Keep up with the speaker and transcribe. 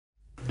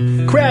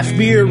Craft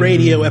Beer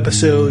Radio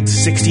episode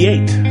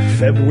 68,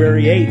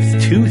 February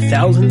 8th,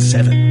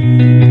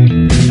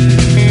 2007.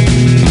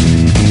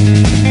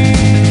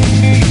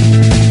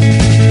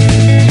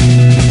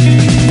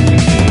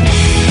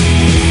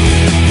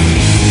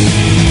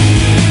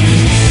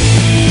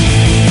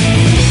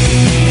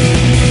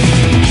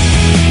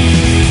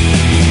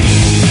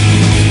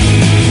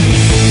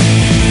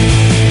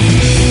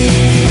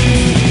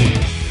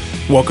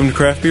 Welcome to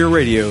Craft Beer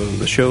Radio,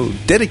 the show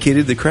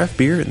dedicated to craft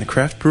beer and the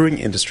craft brewing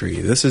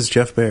industry. This is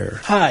Jeff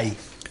Baer. Hi,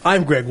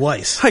 I'm Greg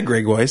Weiss. Hi,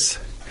 Greg Weiss.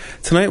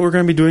 Tonight we're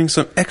going to be doing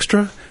some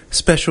extra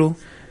special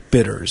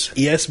bitters.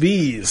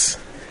 ESBs.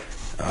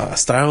 A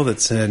style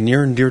that's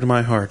near and dear to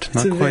my heart.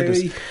 Not It's quite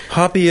very... as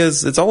hoppy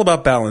as... It's all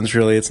about balance,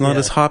 really. It's not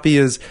as hoppy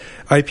as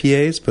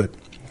IPAs, but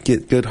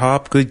get good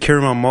hop, good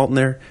caramel malt in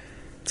there.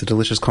 It's a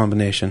delicious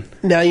combination.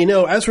 Now, you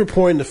know, as we're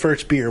pouring the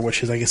first beer,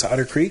 which is, I guess,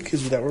 Otter Creek,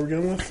 is that what we're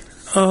going with?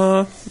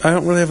 I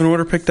don't really have an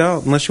order picked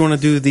out, unless you want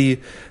to do the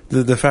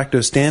de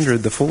facto standard,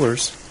 the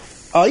Fullers.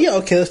 Oh, yeah,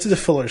 okay, let's do the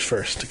Fullers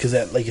first, because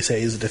that, like you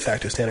say, is a de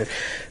facto standard.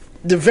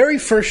 The very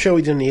first show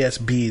we did in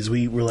ESBs,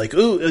 we were like,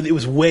 ooh, it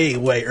was way,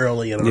 way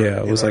early in our Yeah,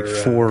 it was like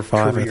 4 or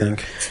 5, career. I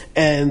think.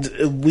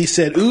 And we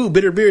said, ooh,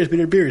 bitter beers.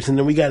 And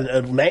then we got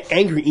an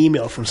angry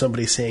email from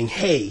somebody saying,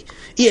 hey,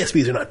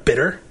 ESBs are not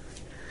bitter.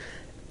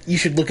 You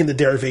should look into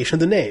the derivation of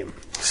the name.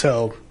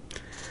 So,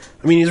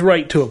 I mean, he's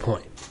right to a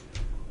point.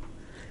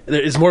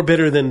 It's more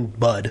bitter than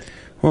Bud.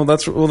 Well,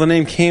 that's where the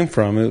name came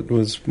from. It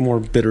was more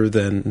bitter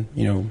than,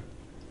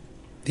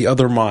 the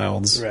other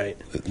milds. Right.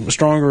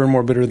 Stronger and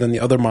more bitter than the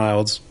other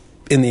milds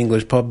in the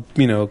English pub,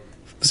 the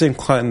same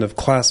kind of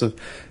class of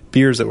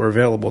beers that were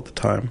available at the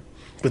time.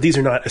 But these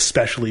are not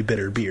especially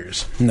bitter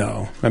beers.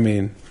 No. I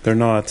mean, they're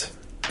not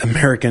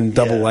American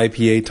double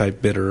IPA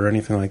type bitter or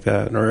anything like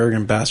that, or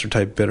Arrogant Bastard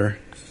type bitter.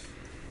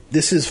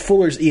 This is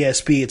Fuller's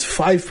ESB. It's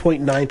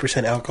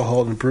 5.9%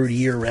 alcohol and brewed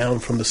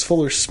year-round from the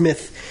Fuller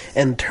Smith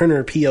and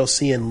Turner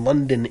PLC in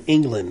London,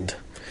 England.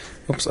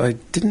 Oops, I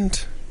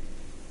didn't...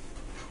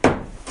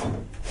 I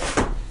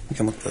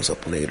can look those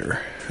up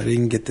later. I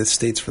didn't get the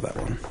states for that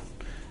one.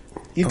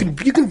 You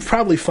can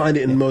probably find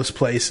it in most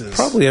places.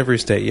 Probably every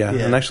state, yeah.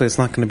 Yeah. And actually, it's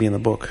not going to be in the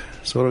book.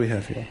 So what do we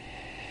have here?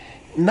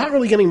 Not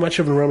really getting much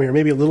of an aroma here.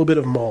 Maybe a little bit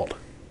of malt.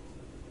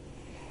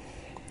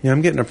 Yeah,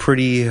 I'm getting a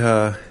pretty...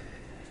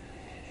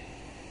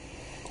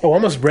 Oh,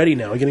 almost bready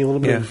now. I'm getting a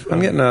little bit of... I'm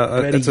getting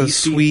it's a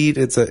sweet,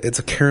 it's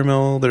a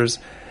caramel. It's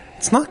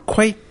not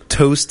quite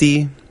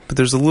toasty, but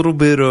there's a little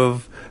bit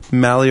of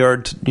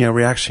Maillard,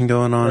 reaction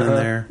going on in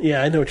there.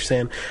 Yeah, I know what you're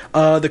saying.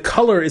 The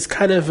color is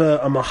kind of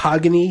a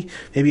mahogany,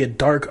 maybe a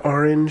dark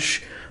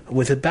orange,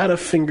 with about a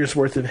finger's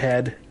worth of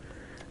head,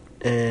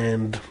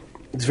 and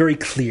it's very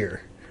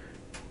clear.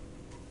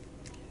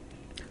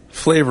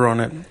 Flavor on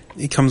it.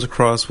 It comes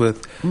across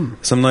with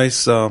some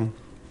nice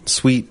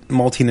sweet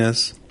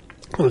maltiness.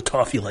 A little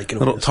toffee-like.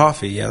 Little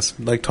toffee, yes,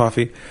 like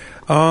toffee.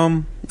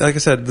 Like I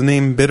said, the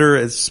name bitter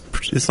it's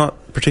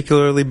not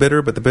particularly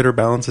bitter, but the bitter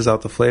balances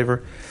out the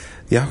flavor.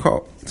 The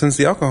alcohol, since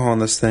the alcohol in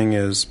this thing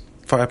is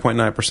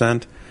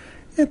 5.9%,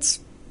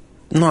 it's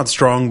not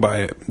strong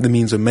by the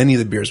means of many of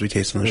the beers we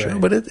taste on the show,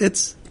 but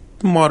it's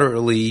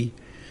moderately.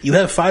 You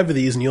have 5 of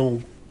these, and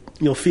you'll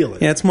feel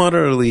it. Yeah, it's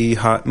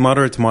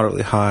moderate to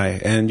moderately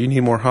high, and you need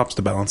more hops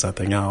to balance that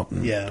thing out.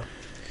 Yeah.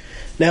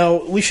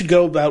 Now, we should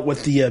go about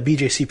what the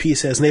BJCP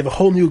says, and they have a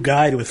whole new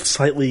guide with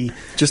slightly...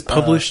 Just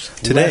published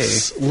today.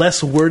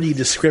 Less wordy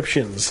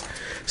descriptions.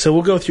 So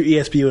we'll go through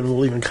ESB, and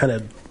we'll even kind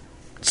of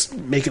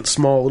make it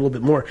small a little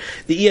bit more.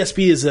 The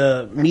ESB is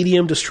a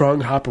medium to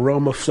strong hop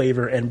aroma,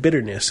 flavor, and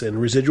bitterness,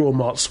 and residual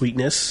malt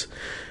sweetness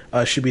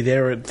should be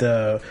there at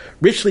the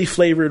richly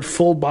flavored,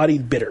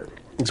 full-bodied bitter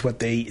is what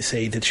they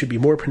say that should be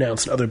more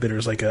pronounced than other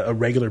bitters, like a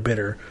regular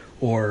bitter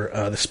or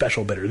the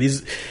special bitter.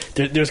 There's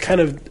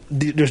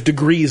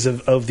degrees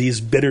of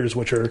these bitters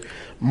which are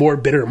more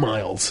bitter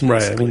milds. Right.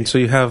 Basically. I mean, so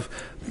you have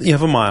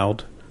a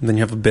mild, and then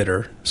you have a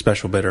bitter,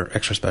 special bitter,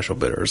 extra special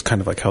bitter. It's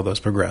kind of like how those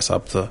progress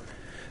up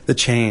the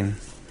chain.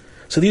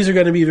 So these are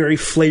going to be very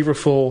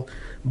flavorful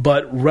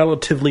but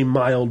relatively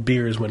mild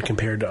beers when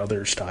compared to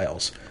other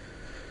styles.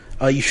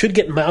 You should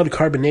get mild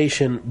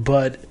carbonation,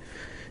 but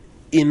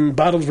in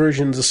bottled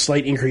versions, a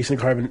slight increase in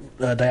carbon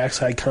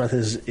dioxide content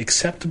is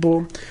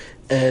acceptable,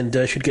 and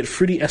should get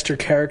fruity ester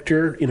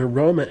character in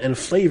aroma and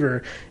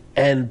flavor,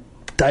 and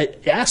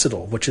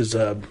diacetyl, which is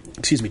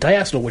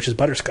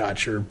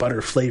butterscotch or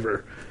butter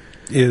flavor,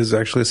 is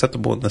actually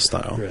acceptable in this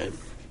style. Right.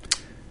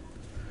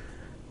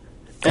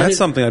 That's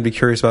something I'd be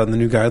curious about in the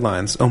new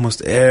guidelines.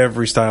 Almost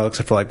every style,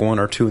 except for like 1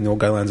 or 2 in the old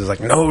guidelines, is like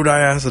no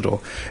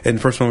diacetyl. And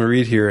the first one we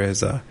read here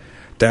is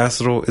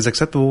diacetyl is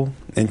acceptable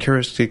and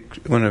characteristic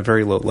when at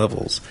very low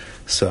levels.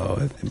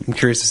 So I'm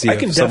curious to see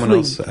if someone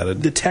else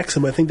added. Detect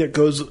some. I think that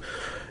goes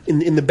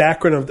in the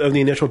background of the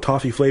initial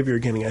toffee flavor you're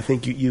getting. I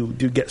think you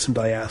do get some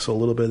diacetyl, a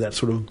little bit of that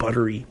sort of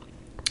buttery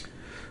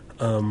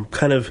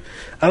kind of.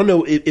 I don't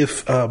know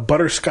if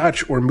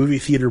butterscotch or movie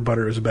theater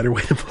butter is a better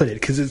way to put it,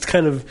 because it's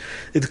kind of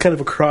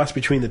a cross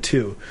between the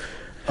two.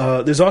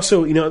 There's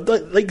also,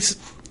 like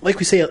like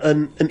we say,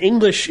 an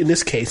English, in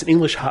this case, an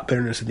English hop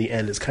bitterness at the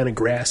end is kind of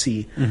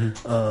grassy,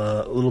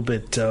 a little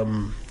bit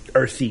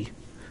earthy,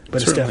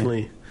 but it's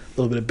definitely a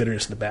little bit of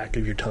bitterness in the back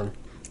of your tongue.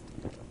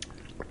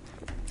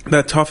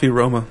 That toffee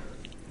aroma,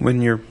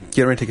 when you're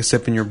getting ready to take a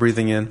sip and you're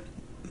breathing in,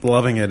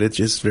 loving it, it's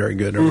just very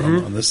good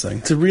aroma on this thing.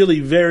 It's a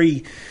really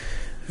very,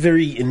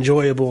 very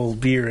enjoyable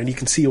beer, and you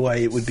can see why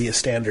it would be a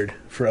standard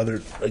for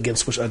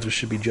against which others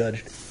should be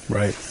judged.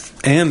 Right.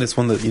 And it's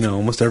one that,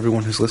 almost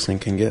everyone who's listening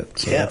can get,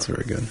 so that's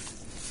very good.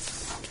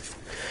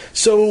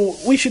 So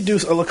we should do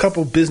a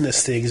couple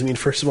business things. I mean,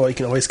 first of all, you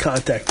can always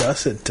contact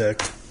us at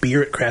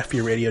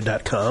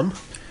beer@craftbeerradio.com.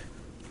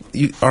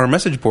 Our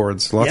message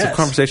boards. Lots of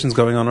conversations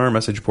going on our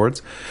message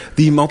boards.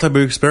 The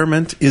multi-brew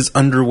experiment is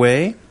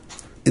underway.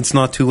 It's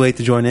not too late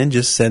to join in.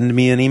 Just send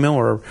me an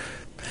email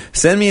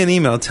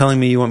telling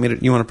me you want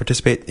to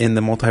participate in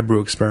the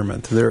multi-brew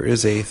experiment. There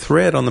is a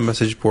thread on the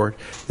message board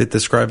that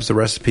describes the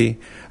recipe.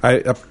 I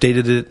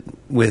updated it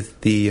with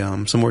the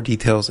some more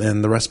details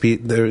and the recipe,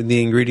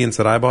 the ingredients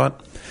that I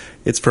bought.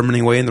 It's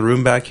fermenting away in the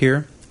room back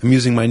here. I'm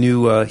using my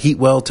new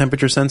Heatwell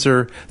temperature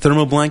sensor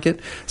thermal blanket,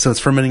 so it's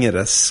fermenting at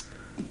a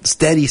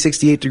steady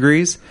 68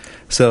 degrees.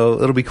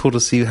 So it'll be cool to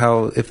see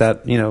if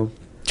that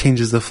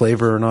changes the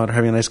flavor or not, or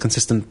having a nice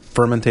consistent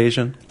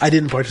fermentation. I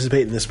didn't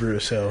participate in this brew,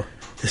 so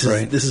this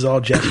is all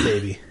Jeff's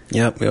baby.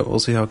 Yep, we'll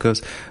see how it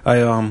goes.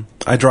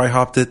 I dry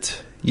hopped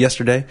it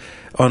yesterday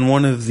on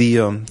one of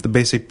the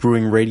Basic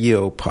Brewing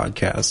Radio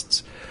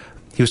podcasts.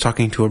 He was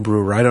talking to a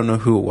brewer. I don't know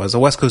who it was. A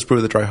West Coast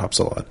brewer that dry hops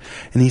a lot.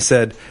 And he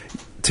said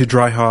to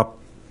dry hop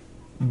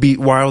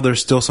while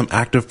there's still some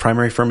active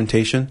primary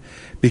fermentation,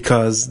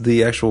 because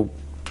the actual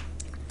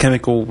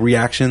chemical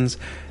reactions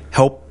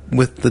help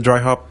with the dry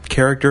hop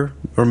character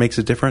or makes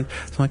it different.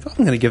 So I'm like, I'm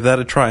going to give that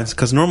a try.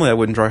 Because normally I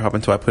wouldn't dry hop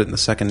until I put it in the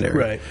secondary.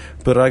 Right.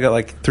 But I got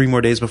like 3 more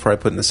days before I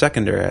put it in the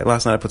secondary.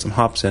 Last night I put some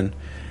hops in,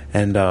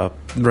 and the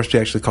recipe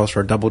actually calls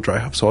for a double dry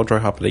hop. So I'll dry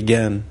hop it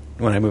again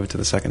when I move it to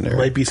the secondary.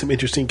 Might be some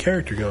interesting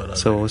character going on.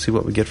 So we'll see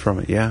what we get from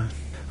it, yeah.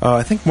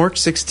 I think March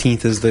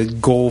 16th is the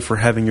goal for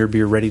having your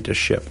beer ready to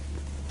ship.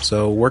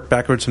 So work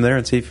backwards from there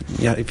and see if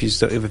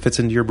it fits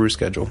into your brew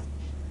schedule.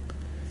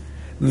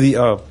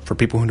 For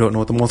people who don't know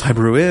what the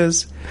multi-brew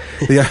is,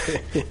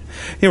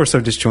 we're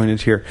so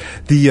disjointed here.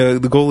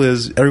 The goal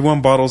is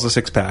everyone bottles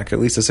a 6-pack, at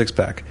least a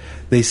 6-pack.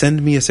 They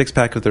send me a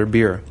 6-pack of their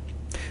beer.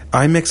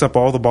 I mix up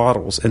all the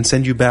bottles and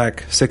send you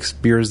back 6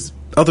 beers,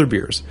 other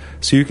beers,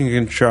 so you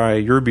can try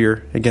your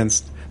beer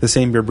against the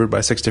same beer brewed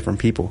by 6 different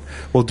people.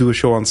 We'll do a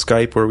show on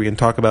Skype where we can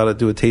talk about it,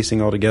 do a tasting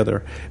all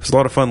together. It was a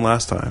lot of fun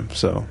last time.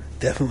 So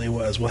definitely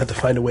was. We'll have to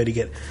find a way to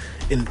get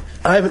in.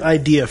 I have an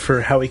idea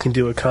for how we can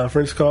do a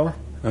conference call.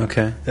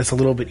 Okay. That's a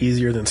little bit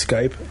easier than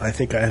Skype. I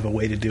think I have a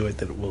way to do it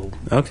that will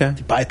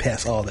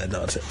bypass all that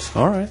nonsense.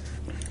 All right.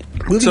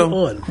 Moving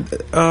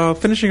on.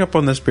 Finishing up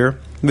on this beer,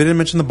 we didn't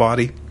mention the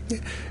body.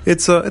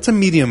 It's a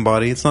medium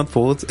body. It's not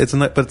full.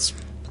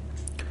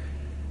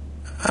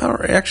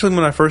 Actually,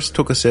 when I first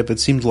took a sip, it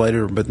seemed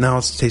lighter, but now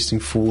it's tasting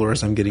fuller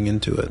as I'm getting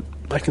into it.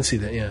 I can see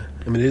that, yeah.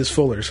 I mean, it is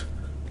Fuller's.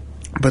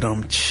 But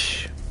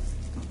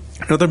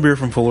another beer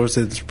from Fuller's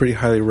that's pretty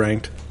highly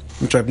ranked,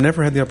 which I've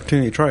never had the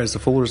opportunity to try, is the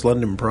Fuller's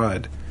London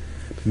Pride.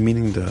 Been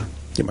meaning to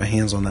get my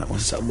hands on that one.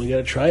 Something we got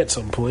to try at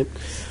some point.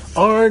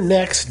 Our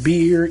next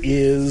beer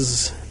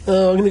is...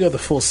 I'm going to go with the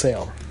Full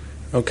Sail.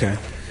 Okay.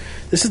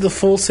 This is the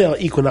Full Sail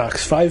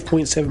Equinox,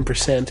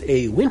 5.7%,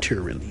 a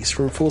winter release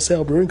from Full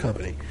Sail Brewing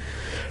Company.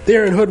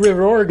 They're in Hood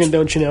River, Oregon,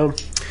 don't you know?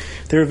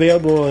 They're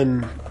available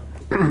in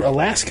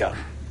Alaska,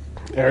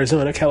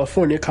 Arizona,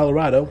 California,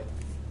 Colorado,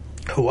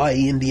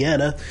 Hawaii,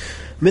 Indiana,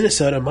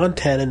 Minnesota,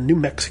 Montana, New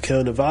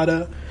Mexico,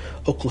 Nevada,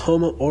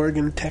 Oklahoma,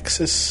 Oregon,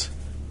 Texas,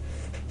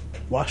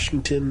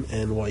 Washington,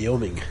 and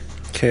Wyoming.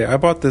 Okay, I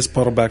bought this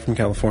bottle back from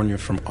California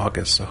from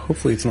August, so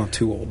hopefully it's not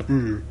too old.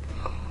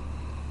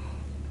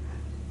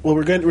 Well,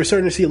 we're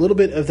starting to see a little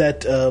bit of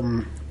that.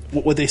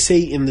 What they say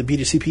in the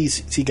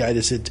BJCP guide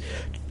is that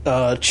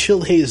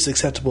chilled haze is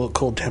acceptable at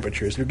cold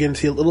temperatures. We're getting to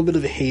see a little bit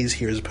of a haze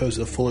here as opposed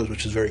to the Fuller's,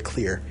 which is very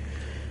clear.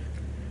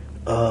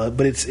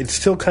 But it's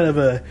still kind of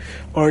a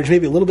orange,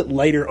 maybe a little bit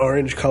lighter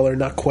orange color,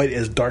 not quite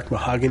as dark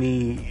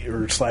mahogany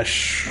or /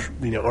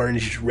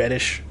 orange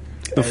reddish.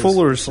 The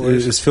Fuller's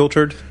is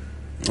filtered,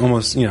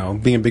 almost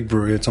being a big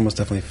brewery, it's almost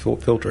definitely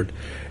filtered,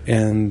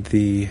 and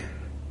the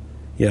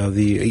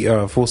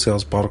Full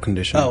Sail's bottle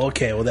condition. Oh,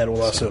 okay. Well, that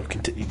will also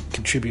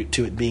contribute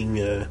to it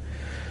being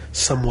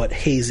somewhat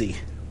hazy.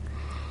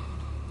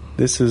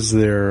 This is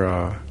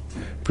their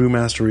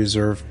Brewmaster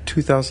Reserve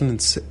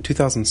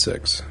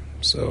 2006.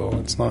 So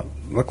it's not.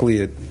 Luckily,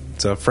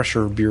 it's a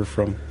fresher beer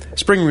from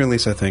spring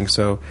release, I think.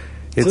 So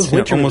it's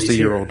almost a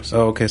year old.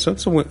 Oh, okay. So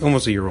it's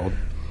almost a year old.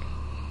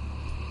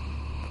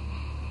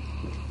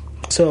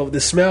 So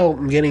the smell,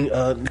 I'm getting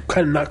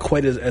kind of not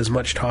quite as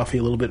much toffee,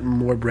 a little bit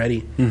more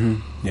bready.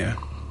 Mm-hmm. Yeah.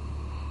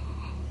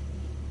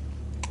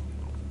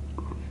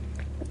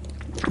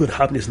 Good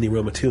hoppiness in the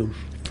aroma too.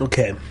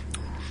 Okay,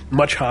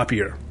 much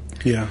hoppier.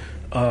 Yeah.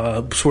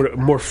 sort of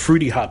more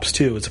fruity hops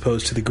too, as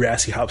opposed to the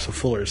grassy hops of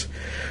Fuller's.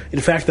 In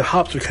fact, the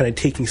hops are kind of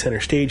taking center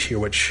stage here,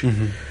 which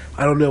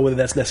I don't know whether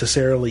that's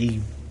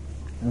necessarily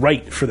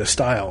right for the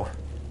style.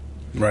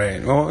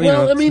 Right.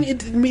 Well, I mean,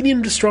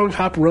 medium to strong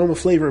hop aroma,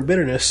 flavor, and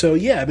bitterness. So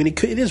yeah, I mean,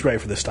 it is right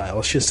for the style.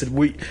 It's just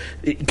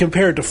that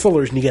compare it to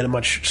Fuller's, and you get a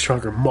much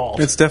stronger malt.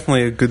 it's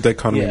definitely a good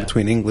dichotomy Yeah.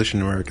 between English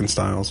and American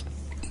styles.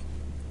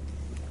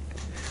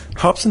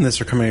 Hops in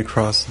this are coming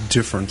across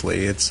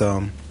differently. It's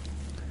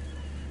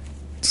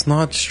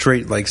not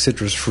straight like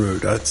citrus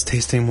fruit. It's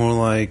tasting more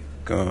like.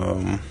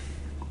 Got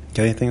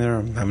anything there?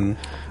 I'm having.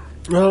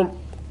 Well,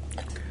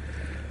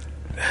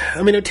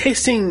 I mean, I'm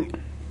tasting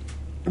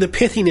the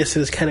pithiness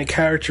that is kind of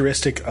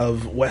characteristic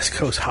of West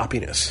Coast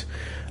hoppiness.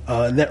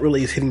 And that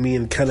really is hitting me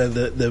in kind of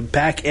the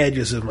back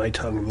edges of my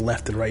tongue, the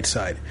left and right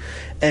side.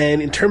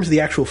 And in terms of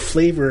the actual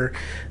flavor,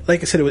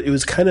 like I said, it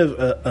was kind of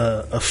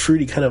a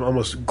fruity, kind of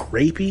almost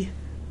grapey.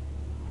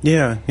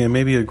 Yeah,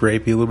 maybe a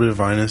grapey, a little bit of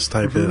vinous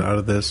type out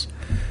of this.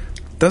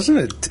 Doesn't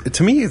it?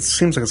 To me, it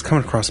seems like it's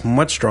coming across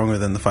much stronger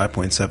than the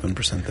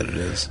 5.7% that it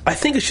is. I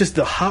think it's just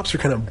the hops are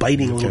kind of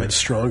biting a little bit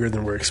stronger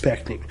than we're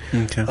expecting.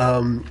 Okay.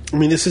 I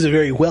mean, this is a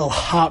very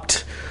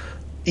well-hopped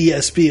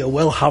ESB, a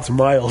well-hopped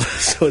mild,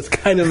 so it's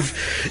kind of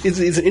it's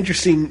an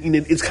interesting.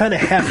 It's kind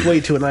of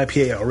halfway to an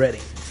IPA already.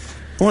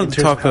 I wanted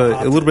to talk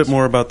a little bit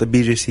more about the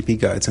BJCP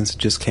guide since it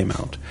just came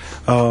out.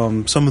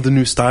 Some of the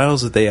new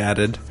styles that they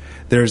added.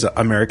 There's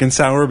American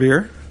sour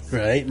beer.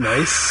 Right,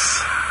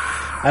 nice.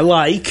 I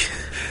like.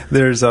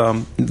 There's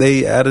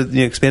they added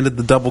expanded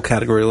the double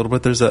category a little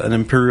bit. There's an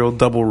Imperial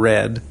Double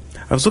Red.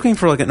 I was looking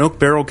for like an oak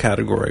barrel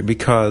category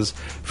because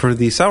for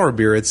the sour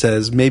beer it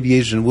says maybe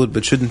aged in wood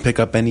but shouldn't pick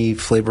up any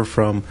flavor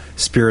from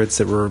spirits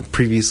that were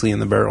previously in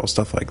the barrel,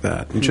 stuff like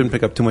that. It shouldn't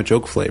pick up too much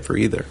oak flavor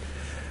either.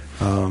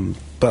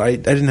 But I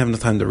didn't have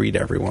enough time to read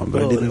everyone.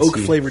 But I didn't an oak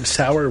flavored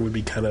sour would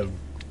be kind of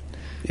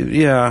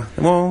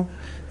well.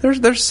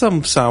 There's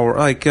some sour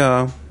like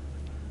that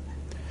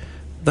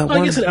one.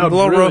 I guess an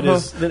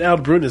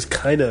Oud Bruin is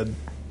kind of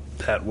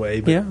that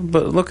way. But yeah,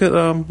 but look at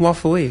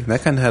Lawfully.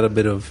 That kind of had a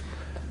bit of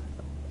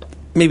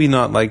maybe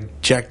not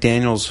like Jack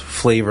Daniel's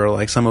flavor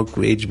like some oak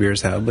aged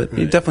beers have, but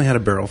it definitely had a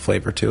barrel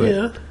flavor to it.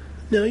 Yeah,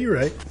 no, you're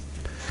right.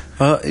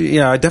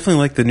 I definitely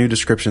like the new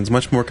descriptions.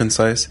 Much more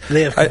concise.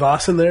 They have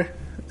kvass in there.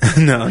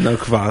 No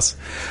kvass.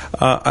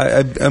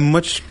 I'm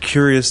much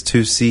curious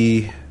to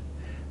see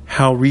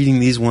how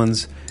reading these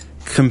ones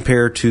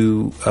compare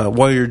to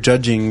while you're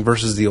judging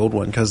versus the old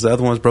one, because the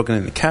other one's broken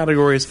into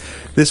categories.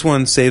 This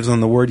one saves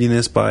on the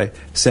wordiness by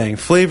saying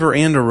flavor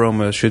and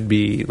aroma should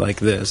be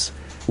like this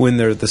when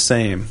they're the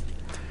same,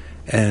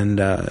 and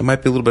it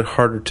might be a little bit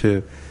harder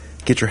to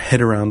get your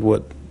head around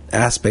what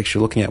aspects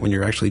you're looking at when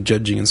you're actually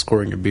judging and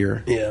scoring your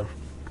beer. Yeah.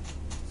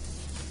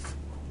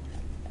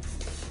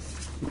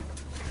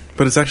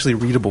 But it's actually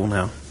readable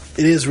now.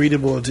 It is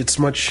readable. It's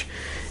much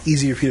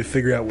easier for you to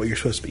figure out what you're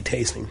supposed to be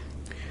tasting.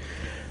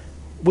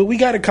 Well, we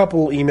got a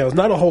couple emails,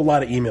 not a whole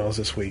lot of emails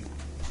this week.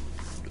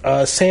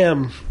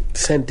 Sam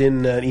sent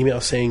in an email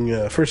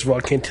saying, first of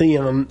all,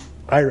 Cantillon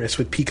Iris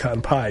with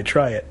pecan pie.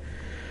 Try it.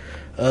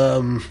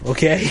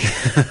 Okay.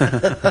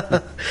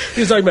 He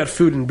was talking about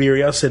food and beer.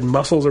 He also said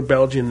mussels are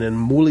Belgian and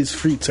moules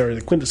frites are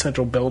the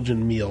quintessential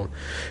Belgian meal.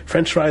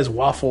 French fries,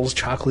 waffles,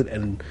 chocolate,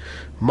 and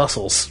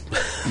mussels.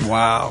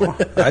 Wow.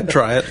 I'd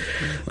try it.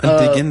 I'd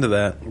dig into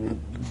that.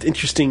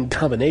 Interesting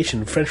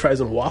combination. French fries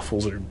and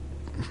waffles are...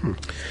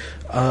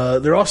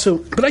 they're also...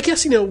 But I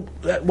guess,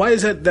 why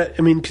is that...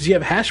 I mean, because you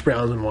have hash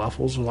browns and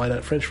waffles, why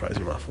not French fries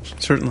and waffles?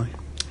 Certainly.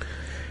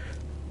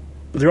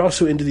 They're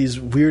also into these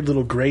weird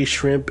little gray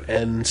shrimp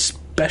and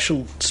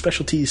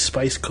specialty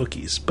spice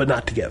cookies, but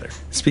not together.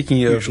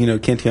 Speaking of,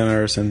 Cantillon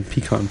Iris and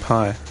pecan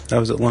pie, I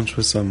was at lunch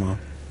with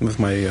with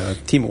my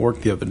team at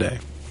work the other day,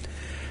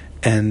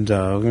 and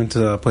we went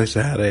to a place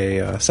that had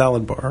a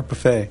salad bar,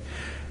 buffet,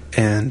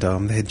 and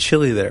they had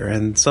chili there,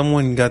 and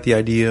someone got the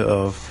idea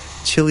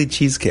of chili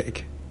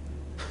cheesecake.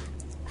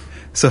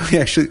 So he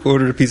actually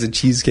ordered a piece of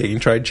cheesecake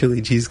and tried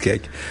chili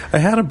cheesecake. I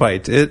had a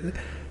bite.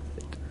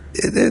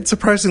 It's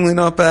surprisingly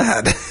not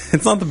bad.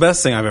 It's not the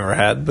best thing I've ever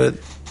had, but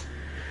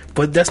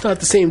that's not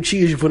the same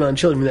cheese you put on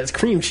chili. I mean, that's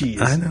cream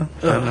cheese. I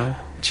know.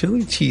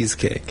 Chili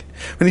cheesecake.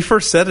 When he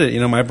first said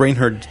it, my brain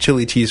heard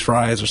chili cheese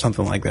fries or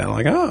something like that. I'm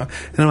like, oh.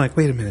 And I'm like,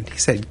 wait a minute. He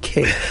said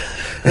cake.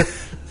 I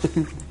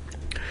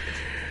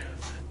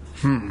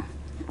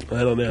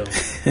don't know.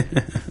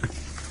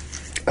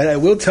 I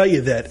will tell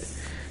you that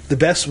the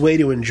best way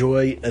to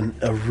enjoy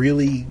a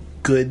really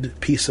good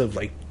piece of,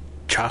 like,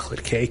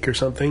 chocolate cake or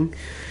something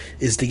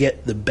is to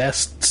get the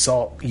best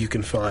salt you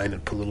can find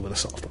and put a little bit of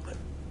salt on it.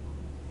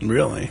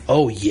 Really?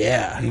 Oh,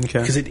 yeah.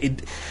 Okay.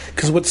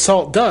 Because what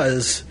salt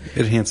does...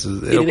 It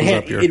enhances... It opens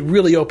up your... It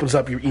really opens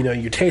up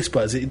your taste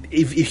buds.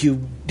 If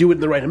you do it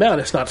in the right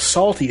amount, it's not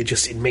salty.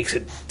 It makes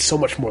it so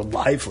much more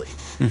lively.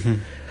 Mm-hmm.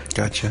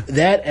 Gotcha.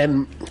 That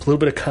and a little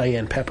bit of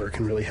cayenne pepper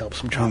can really help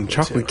some chocolate.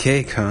 Chocolate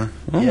cake, huh?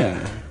 Oh.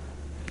 Yeah.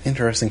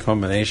 Interesting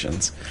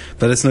combinations.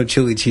 But it's no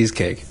chili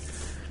cheesecake.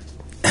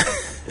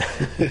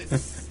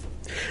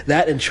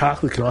 That and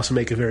chocolate can also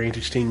make a very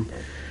interesting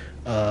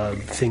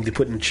thing to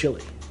put in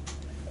chili.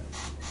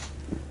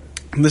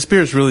 This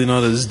beer is really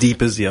not as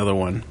deep as the other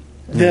one.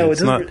 No,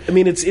 it's not. I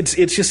mean,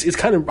 it's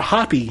kind of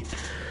hoppy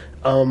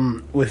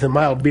with a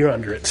mild beer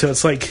under it. So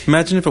it's like,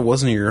 imagine if it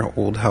wasn't a year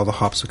old, how the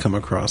hops would come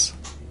across.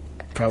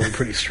 Probably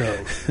pretty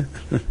strong.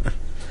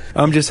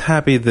 I'm just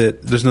happy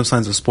that there's no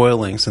signs of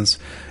spoiling since,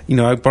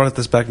 I brought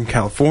this back in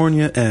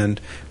California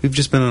and we've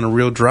just been on a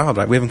real drought.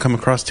 We haven't come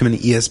across too many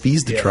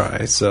ESBs to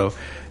try, so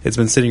it's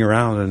been sitting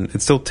around and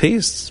it still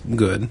tastes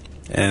good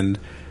and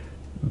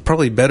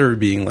probably better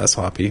being less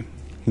hoppy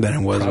than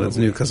it was when it's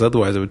new, because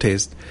otherwise it would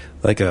taste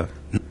like a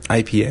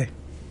IPA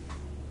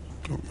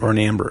or an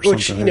amber or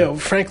something.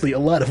 Which, frankly, a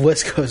lot of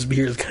West Coast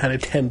beers kind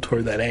of tend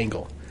toward that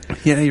angle.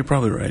 Yeah, you're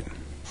probably right.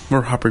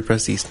 We're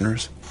hop-repressed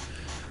Easterners.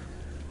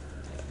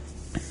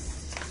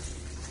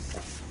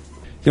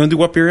 You want to do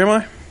What Beer Am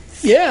I?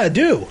 Yeah, I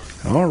do.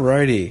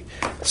 Alrighty.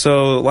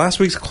 So, last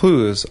week's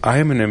clues. I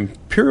am an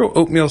Imperial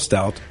Oatmeal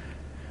Stout.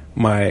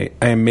 I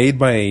am made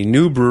by a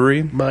new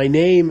brewery. My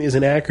name is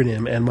an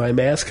acronym, and my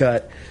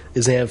mascot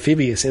is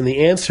amphibious, and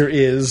the answer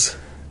is...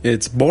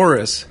 It's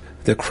Boris,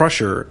 the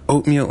Crusher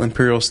Oatmeal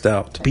Imperial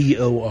Stout.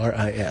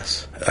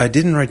 BORIS. I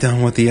didn't write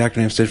down what the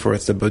acronym stood for.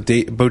 It's the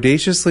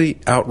Bodaciously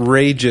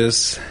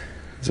Outrageous...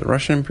 Is it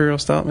Russian Imperial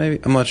Stout, maybe?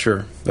 I'm not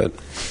sure, but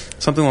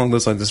something along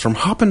those lines. It's from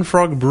Hop and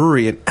Frog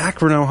Brewery in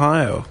Akron,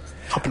 Ohio.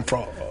 Hop and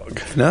Frog.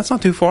 No, that's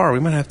not too far.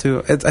 We might have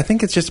to... I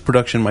think it's just a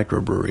production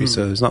microbrewery,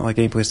 so there's not like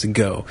any place to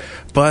go.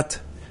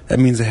 But that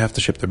means they have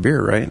to ship their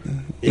beer, right?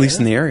 At least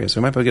in the area. So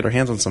we might be able to get our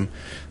hands on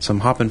some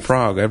Hop and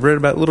Frog. I've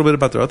read a little bit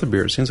about their other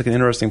beers. Seems like an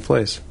interesting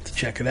place. To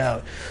check it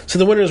out. So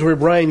the winners were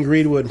Brian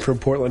Greenwood from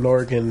Portland,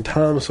 Oregon,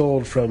 Tom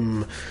Sold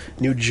from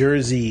New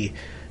Jersey,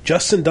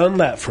 Justin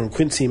Dunlap from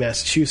Quincy,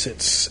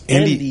 Massachusetts,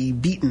 Andy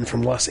Beaton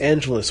from Los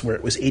Angeles, where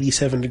it was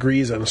 87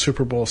 degrees on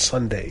Super Bowl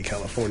Sunday,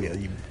 California.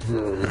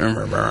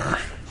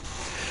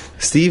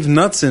 Steve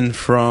Knutson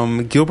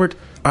from Gilbert,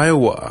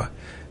 Iowa.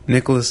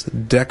 Nicholas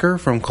Decker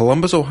from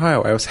Columbus,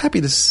 Ohio. I was happy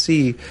to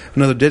see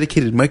another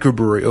dedicated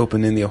microbrewery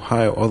open in the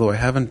Ohio, although I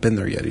haven't been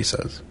there yet, he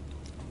says.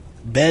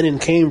 Ben in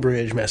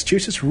Cambridge,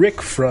 Massachusetts.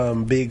 Rick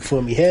from Big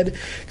Foamy Head.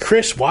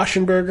 Chris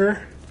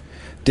Waschenberger.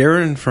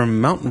 Darren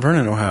from Mount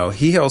Vernon, Ohio.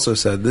 He also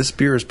said this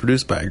beer is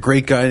produced by a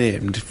great guy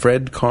named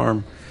Fred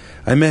Karm.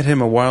 I met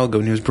him a while ago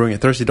when he was brewing at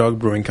Thirsty Dog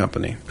Brewing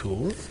Company.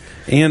 Cool.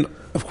 And,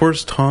 of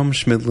course, Tom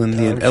Schmidlin,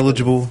 the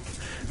ineligible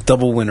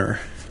double winner.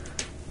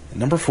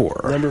 Number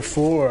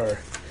 4.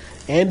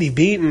 Andy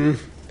Beaton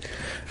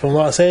from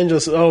Los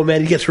Angeles. Oh,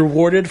 man, he gets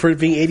rewarded for it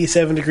being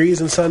 87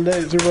 degrees on Sunday.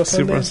 Super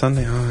Bowl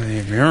Sunday.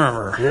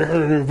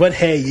 Oh, but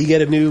hey, you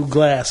get a new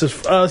glass.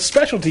 A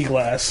specialty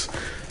glass.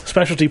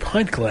 Specialty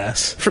pint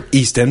glass. From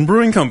East End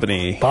Brewing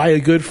Company. By a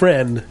good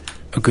friend.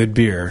 A good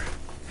beer.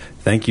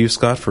 Thank you,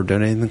 Scott, for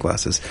donating the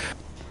glasses.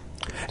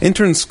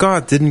 Intern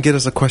Scott didn't get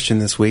us a question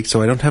this week,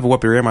 so I don't have a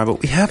What Beer Am I,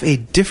 but we have a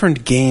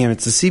different game.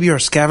 It's the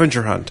CBR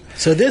Scavenger Hunt.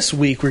 So this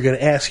week, we're going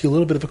to ask you a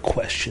little bit of a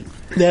question.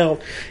 Now,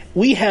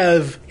 we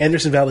have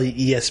Anderson Valley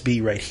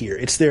ESB right here.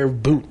 It's their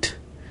Boot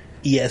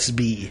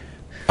ESB.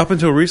 Up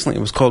until recently,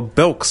 it was called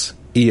Belk's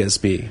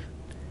ESB.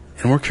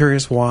 And we're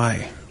curious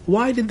why.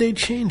 Why did they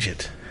change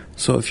it?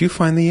 So if you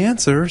find the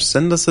answer,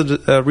 send us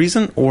a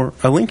reason or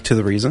a link to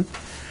the reason.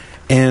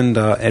 And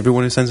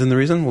everyone who sends in the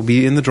reason will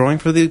be in the drawing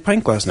for the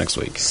pint glass next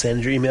week.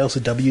 Send your emails to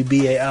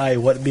WBAI,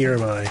 What Beer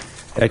Am I,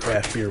 at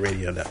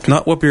craftbeerradio.com.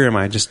 Not What Beer Am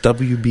I, just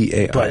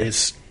WBAI.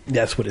 But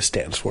that's what it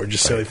stands for,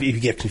 just so if you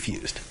get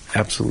confused.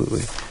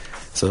 Absolutely.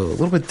 So a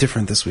little bit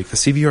different this week, the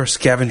CBR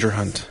Scavenger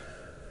Hunt.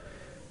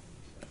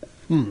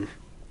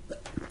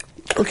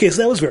 Okay,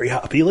 so that was very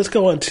hoppy. Let's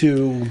go on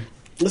to...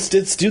 Let's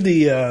do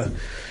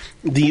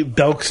the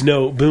Belk's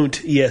No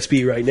Boot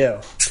ESB right now.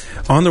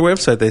 On their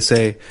website, they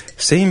say,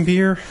 same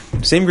beer,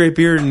 same great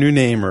beer, new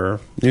name, or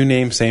new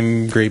name,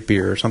 same great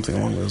beer, or something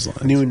along those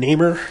lines. New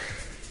namer.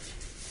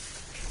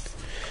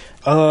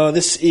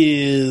 This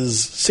is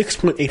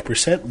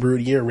 6.8%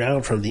 brewed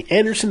year-round from the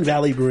Anderson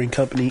Valley Brewing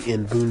Company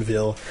in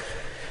Boonville,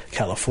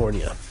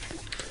 California.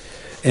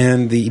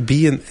 And the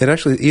B in it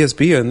actually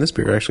ESB in this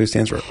beer actually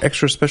stands for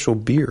extra special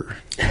beer.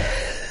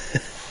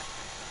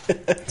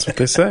 That's what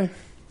they say.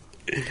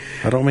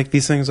 I don't make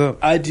these things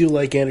up. I do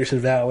like Anderson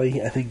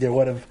Valley. I think they're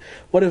one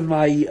of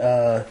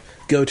my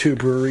go-to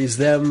breweries.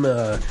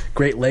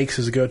 Great Lakes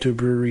is a go-to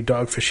brewery.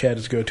 Dogfish Head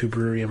is a go-to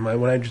brewery. And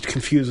when I'm just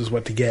confused as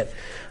what to get,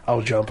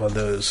 I'll jump on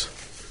those.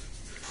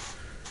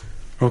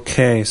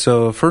 Okay,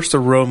 so first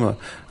aroma,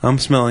 I'm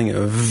smelling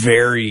a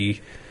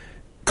very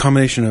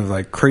combination of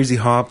like crazy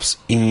hops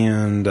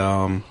and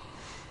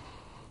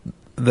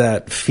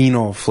that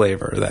phenol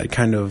flavor, that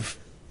kind of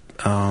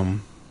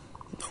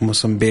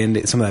almost some of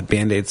that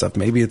Band-Aid stuff.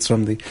 Maybe it's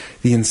from the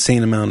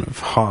insane amount of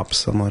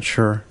hops. I'm not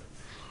sure.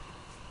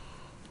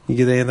 You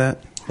get any of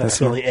that? Not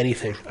smelling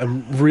anything.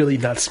 I'm really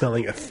not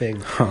smelling a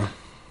thing. Huh.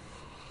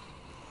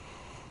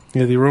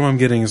 Yeah, the aroma I'm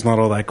getting is not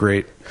all that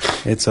great.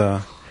 It's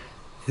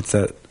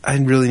that I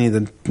really need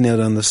to nail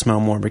down the smell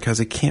more because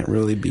it can't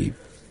really be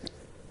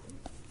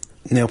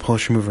nail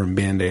polish remover and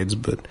Band-Aids,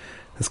 but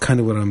that's kind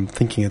of what I'm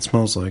thinking it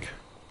smells like.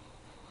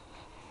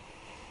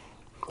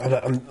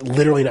 I'm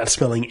literally not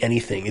smelling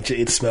anything.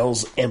 It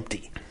smells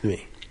empty to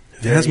me.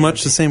 It has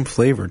much the same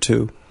flavor,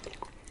 too.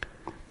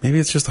 Maybe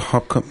it's just a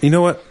hop. You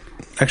know what?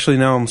 Actually,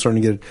 now I'm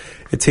starting to get it.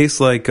 It tastes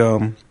like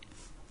some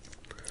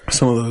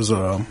of those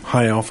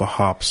high alpha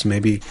hops.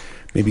 Maybe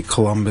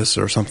Columbus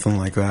or something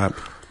like that.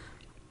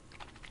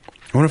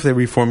 I wonder if they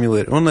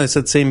reformulated. Well, no, they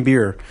said same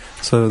beer,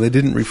 so they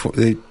didn't.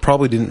 They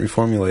probably didn't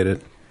reformulate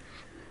it.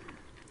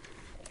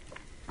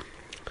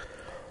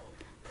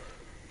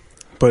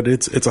 But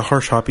it's a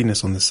harsh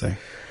hoppiness on this thing,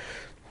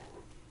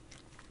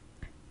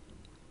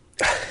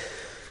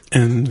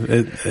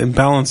 and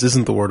balance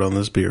isn't the word on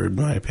this beer, in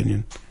my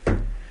opinion.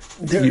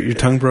 Your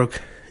tongue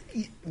broke.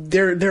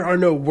 There are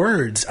no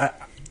words.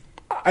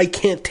 I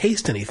can't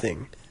taste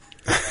anything.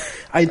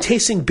 I'm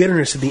tasting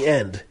bitterness at the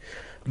end,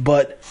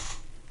 but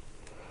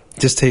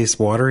just tastes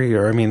watery,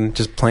 or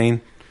just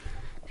plain.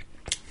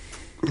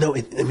 No,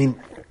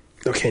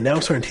 okay, now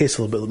I'm starting to taste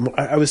a little bit more.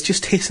 I was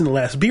just tasting the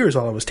last beer is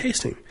all I was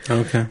tasting.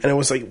 Okay. And I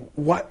was like,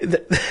 what?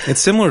 It's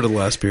similar to the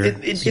last beer.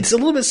 It's a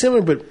little bit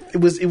similar, but it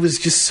was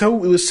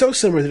so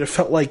similar that it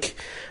felt like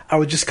I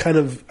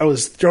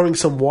was throwing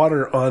some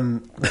water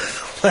on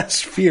the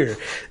last beer.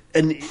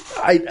 And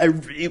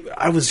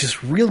I was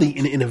just really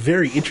in a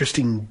very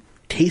interesting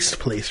taste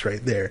place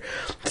right there.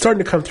 It's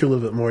starting to come through a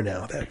little bit more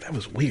now. That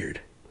was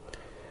weird.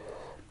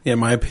 Yeah, in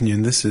my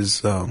opinion, this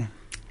is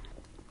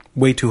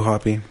way too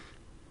hoppy.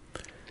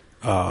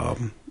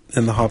 And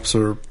the hops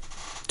are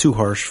too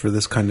harsh for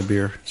this kind of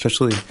beer.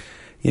 Especially,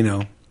 we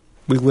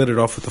lit it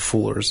off with the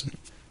Fullers.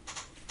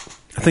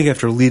 I think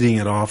after leading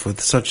it off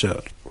with such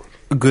a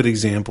good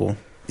example,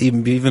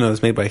 even though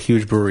it's made by a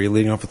huge brewery,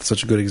 leading off with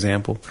such a good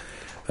example,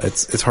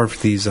 it's hard for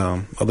these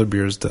other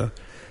beers to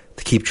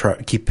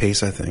keep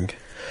pace, I think.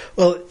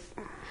 Well,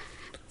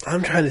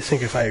 I'm trying to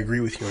think if I agree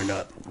with you or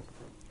not.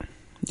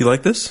 You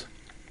like this?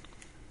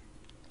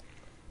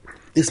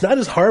 It's not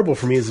as horrible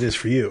for me as it is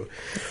for you.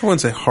 I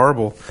wouldn't say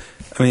horrible.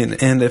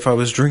 And if I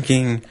wanted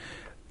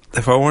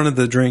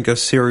to drink a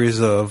series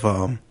of,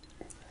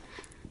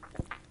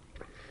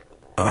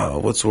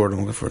 what's the word I'm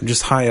looking for?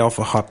 Just high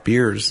alpha hop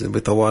beers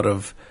with a lot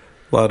of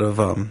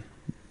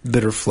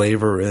bitter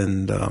flavor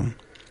and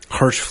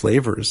harsh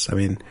flavors.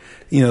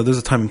 There's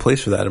a time and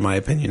place for that, in my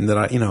opinion.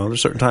 That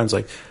there's certain times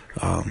like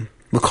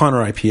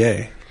O'Connor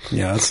IPA.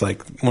 Yeah, it's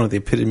like one of the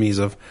epitomes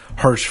of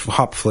harsh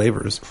hop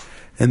flavors.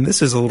 And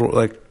this is a little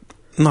like.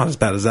 Not as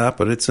bad as that,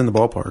 but it's in the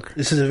ballpark.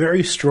 This is a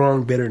very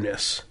strong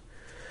bitterness.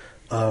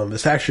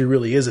 This actually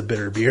really is a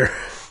bitter beer.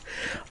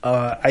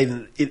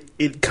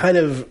 It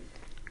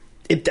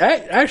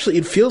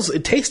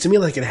tastes to me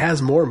like it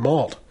has more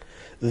malt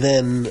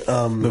than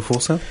the Full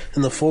Sail.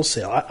 In the Full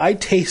Sail, I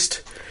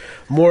taste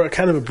more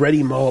kind of a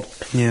bready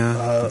malt.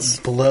 Yeah,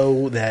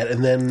 below that,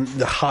 and then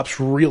the hops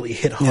really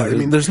hit hard.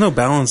 Yeah, there's no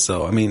balance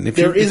though. If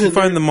you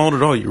find the malt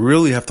at all, you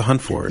really have to hunt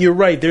for it. You're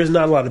right. There's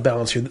not a lot of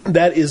balance here.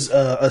 That is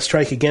a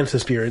strike against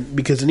this beer,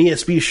 because an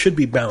ESB should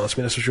be balanced.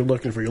 That's what you're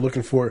looking for. You're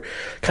looking for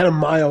kind of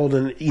mild,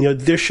 and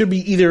there should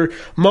be either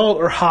malt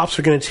or hops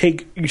are going to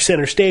take your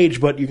center stage,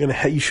 but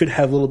you should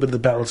have a little bit of the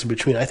balance in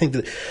between. I think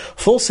the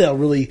Full Sail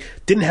really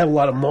didn't have a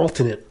lot of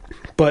malt in it,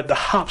 but the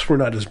hops were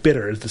not as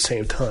bitter at the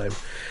same time.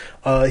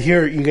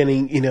 Here you're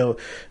getting,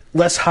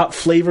 less hop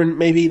flavor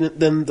maybe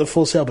than the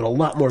Full Sail, but a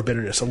lot more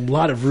bitterness. A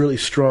lot of really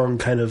strong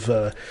kind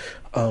of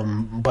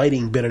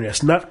biting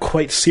bitterness. Not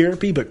quite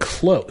syrupy, but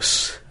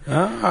close.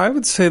 I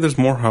would say there's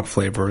more hop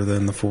flavor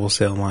than the Full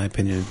Sail, in my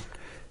opinion.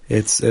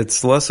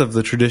 It's less of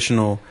the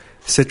traditional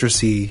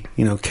citrusy,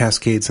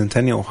 Cascade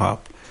Centennial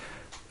hop.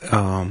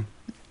 But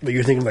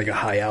you're thinking like a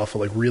high alpha,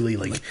 like really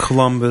like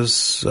Columbus,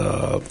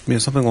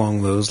 something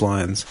along those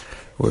lines,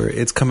 where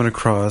it's coming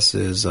across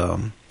as.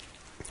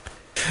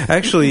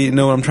 Actually,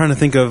 no, I'm trying to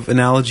think of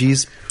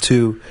analogies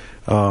to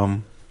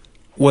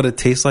what it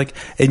tastes like.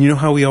 And you know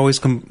how we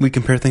always we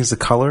compare things to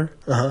color?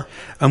 Uh-huh.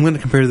 I'm going to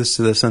compare this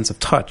to the sense of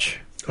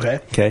touch.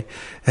 Okay.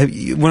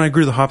 When I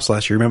grew the hops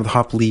last year, remember the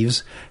hop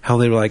leaves? How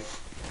they were like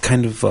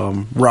kind of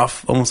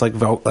rough, almost like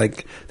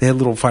like they had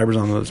little fibers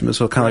on those,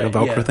 so kind of like a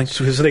Velcro thing.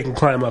 So they can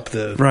climb up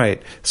the...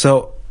 Right.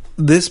 So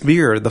this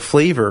beer, the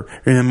flavor,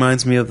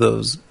 reminds me of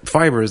those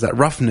fibers, that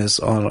roughness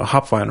on a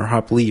hop vine or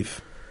hop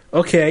leaf.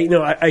 Okay,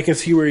 I can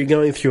see where you're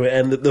going through it,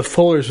 and the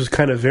Fuller's was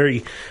kind of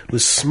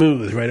was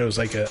smooth, right? It was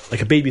like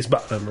a baby's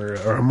bottom or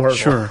a marble.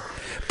 Sure,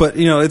 but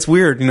it's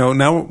weird.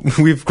 Now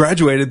we've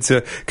graduated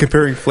to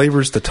comparing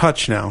flavors to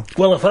touch. Now,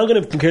 well, if I'm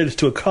going to compare this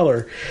to a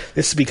color,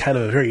 this would be kind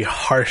of a very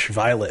harsh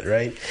violet,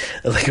 right?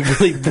 Like a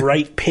really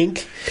bright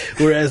pink,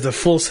 whereas the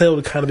Full Sail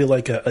would kind of be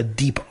like a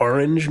deep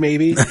orange,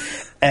 maybe,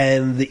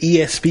 and the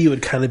ESB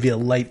would kind of be a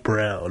light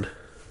brown.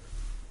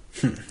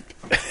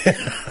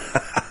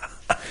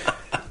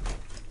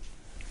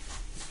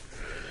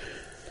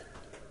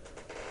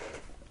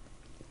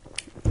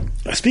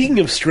 Speaking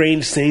of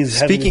strange things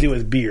having to do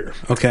with beer.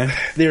 Okay.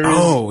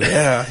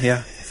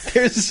 Yeah.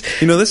 There's...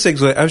 this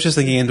segue, I was just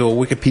thinking into a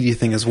Wikipedia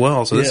thing as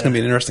well, so this is going to be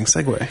an interesting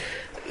segue.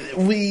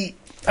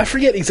 I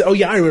forget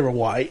I remember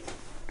why.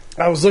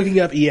 I was looking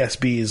up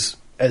ESBs,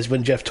 as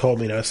when Jeff told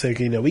me, and I was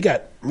thinking, we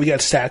got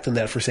stacked on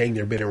that for saying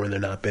they're bitter when they're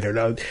not bitter.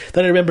 Now,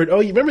 then I remembered,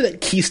 you remember that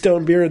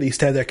Keystone beer? They used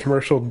to have that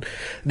commercial,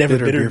 never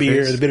bitter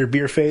beer, the bitter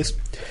beer face.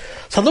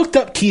 So I looked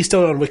up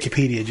Keystone on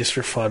Wikipedia just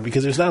for fun,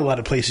 because there's not a lot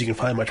of places you can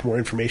find much more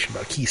information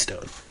about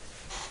Keystone.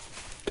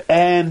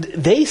 And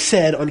they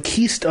said on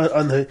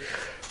Keystone,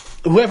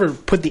 whoever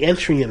put the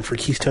entry in for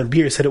Keystone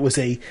beer said it was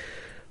a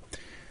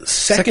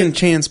second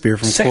chance beer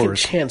from Coors. Second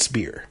chance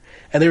beer.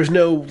 And there was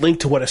no link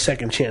to what a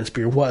second chance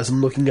beer was.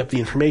 And looking up the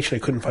information, I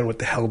couldn't find what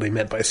the hell they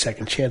meant by a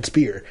second chance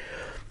beer.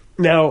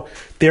 Now,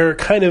 there are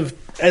kind of,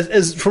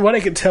 as from what I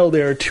could tell,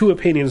 there are two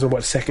opinions on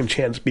what second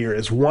chance beer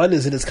is. One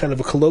is that it's kind of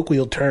a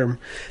colloquial term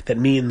that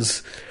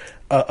means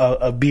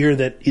a beer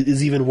that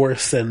is even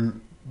worse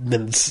than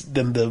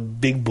the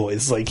big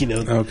boys. Like,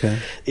 okay.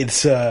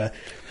 It's maybe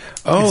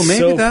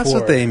so that's poor.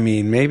 what they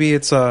mean. Maybe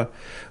it's for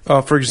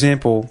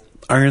example,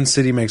 Iron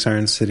City makes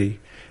Iron City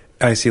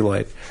Icy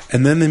Light,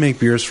 and then they make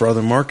beers for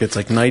other markets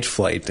like Night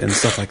Flight and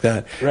stuff like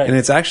that. Right. And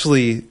it's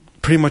actually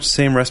pretty much the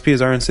same recipe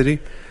as Iron City,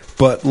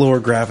 but lower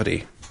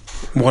gravity,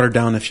 watered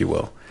down, if you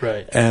will.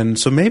 Right. And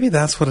so maybe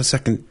that's what a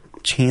second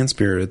chance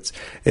beer. It's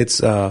there's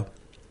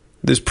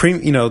there's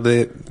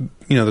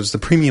the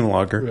premium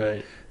lager.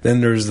 Right. Then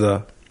there's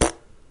the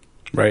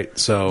right.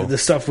 So the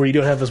stuff where you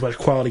don't have as much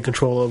quality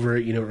control over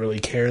it, you don't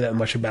really care that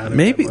much about it.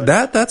 maybe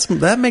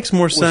that makes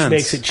more sense. Which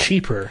makes it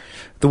cheaper.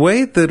 The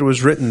way that it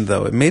was written,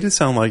 though, it made it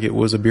sound like it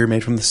was a beer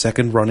made from the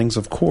second runnings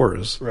of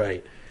Coors.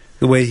 Right.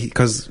 The way,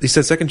 because he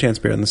said second chance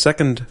beer in the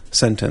second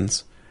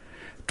sentence,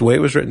 the way it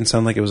was written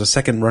sounded like it was a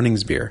second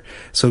runnings beer.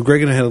 So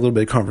Greg and I had a little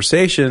bit of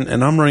conversation,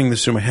 and I'm running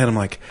this through my head. I'm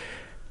like,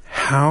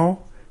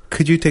 how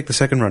could you take the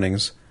second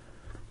runnings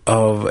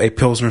of a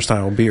Pilsner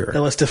style beer?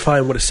 Now let's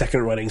define what a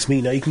second runnings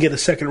mean. Now you can get a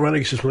second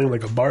runnings just something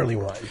like a barley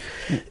wine.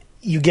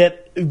 You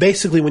get,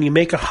 basically, when you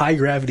make a high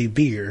gravity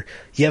beer,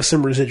 you have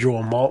some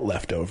residual malt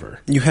left over.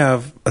 You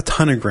have a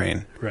ton of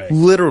grain. Right.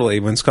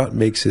 Literally, when Scott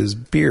makes his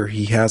beer,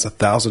 he has half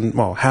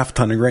a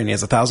ton of grain. He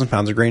has 1,000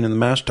 pounds of grain in the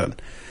mash tun.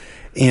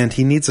 And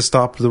he needs to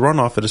stop the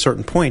runoff at a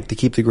certain point to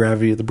keep the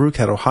gravity of the brew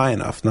kettle high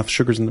enough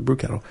sugars in the brew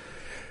kettle.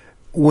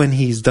 When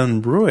he's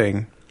done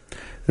brewing,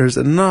 there's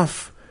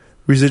enough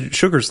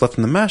sugars left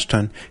in the mash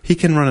tun, he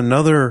can run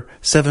another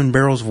 7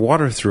 barrels of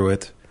water through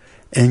it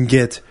and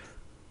get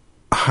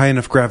high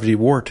enough gravity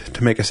wort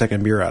to make a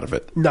second beer out of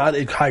it. Not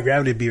a high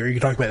gravity beer.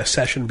 You're talking about a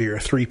session beer,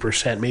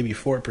 3%, maybe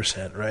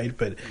 4%, right?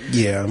 But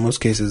yeah, in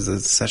most cases,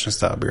 it's a session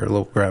style beer,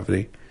 low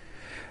gravity.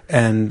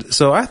 And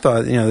so I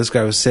thought, this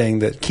guy was saying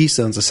that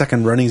Keystone's a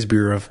second runnings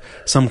beer of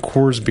some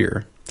Coors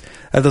beer.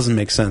 That doesn't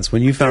make sense.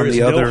 When you found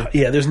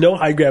there's no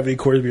high gravity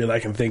Coors beer that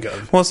I can think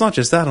of. Well, it's not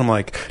just that. I'm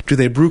like, do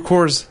they brew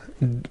Coors,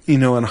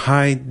 in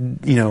high,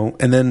 and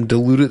then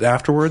dilute it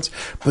afterwards?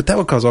 But that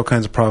would cause all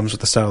kinds of problems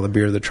with the style of the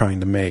beer they're trying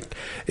to make.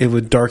 It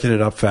would darken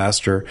it up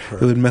faster.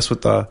 Right. It would mess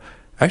with it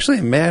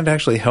might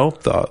actually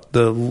help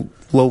the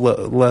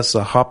less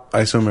hop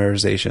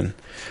isomerization.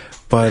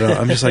 But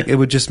I'm just like, it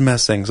would just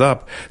mess things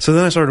up. So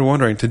then I started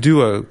wondering, to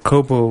do a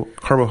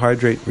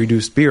carbohydrate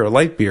reduced beer, a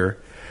light beer,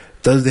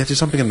 does they have to do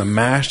something in the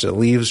mash that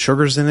leaves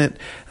sugars in it? And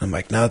I'm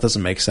like, no, that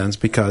doesn't make sense,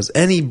 because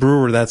any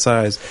brewer that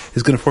size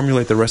is going to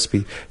formulate the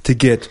recipe to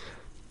get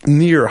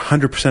near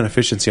 100%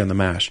 efficiency on the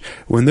mash.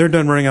 When they're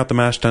done running out the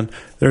mash tun,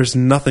 there's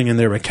nothing in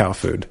there but cow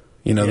food.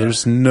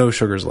 There's no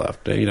sugars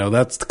left.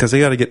 That's because they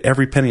got to get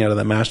every penny out of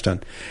that mash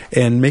tun.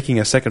 And making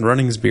a second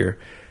runnings beer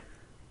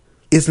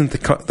isn't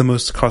the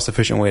most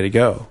cost-efficient way to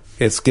go.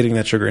 It's getting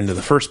that sugar into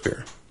the first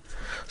beer.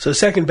 So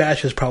second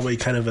batch is probably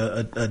kind of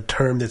a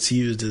term that's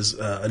used as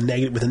a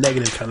negative, with a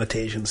negative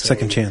connotation.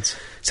 Second chance.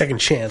 Second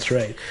chance,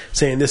 right?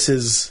 Saying this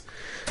is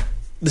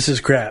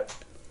crap,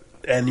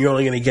 and you're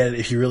only going to get it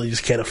if you really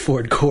just can't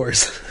afford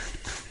Coors.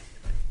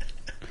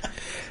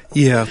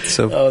 Yeah.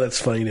 So. That's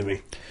funny to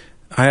me.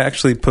 I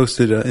actually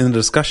posted in the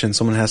discussion,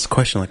 someone asked a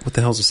question like, what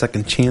the hell is a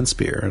second chance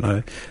beer? And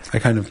I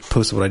kind of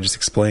posted what I just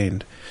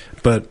explained.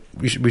 But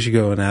we should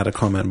go and add a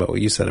comment about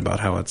what you said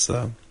about how it's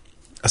a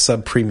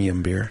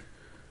sub-premium beer.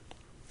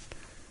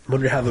 I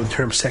wonder how the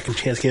term second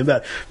chance came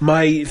about.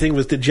 My thing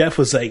was that Jeff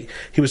was like,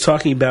 he was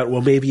talking about,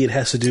 well, maybe it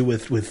has to do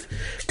with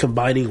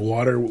combining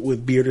water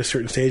with beer to a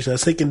certain stage. And I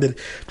was thinking that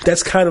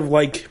that's kind of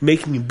like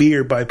making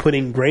beer by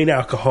putting grain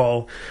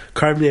alcohol,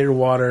 carbonated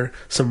water,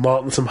 some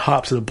malt, and some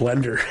hops in a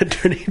blender and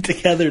turning it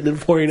together and then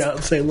pouring it out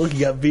and saying, look, you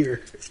got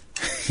beer.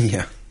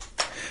 Yeah.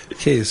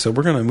 Okay, so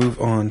we're going to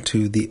move on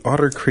to the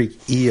Otter Creek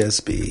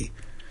ESB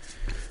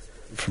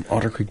from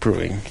Otter Creek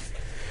Brewing.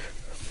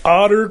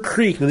 Otter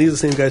Creek. Now, these are the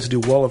same guys who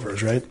do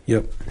Wallivers, right?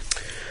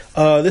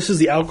 Yep. This is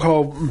the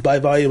alcohol by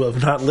volume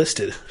of not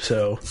listed.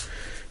 So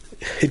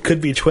it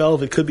could be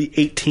 12, it could be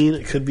 18,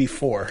 it could be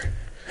 4.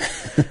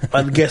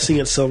 I'm guessing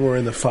it's somewhere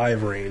in the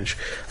 5 range.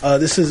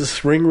 This is a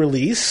spring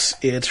release.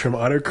 It's from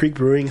Otter Creek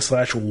Brewing /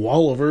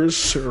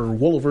 Wallivers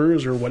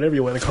or whatever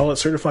you want to call it.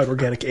 Certified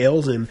Organic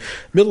Ales in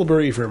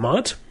Middlebury,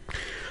 Vermont.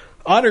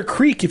 Otter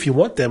Creek, if you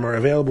want them, are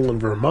available in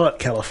Vermont,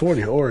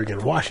 California,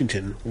 Oregon,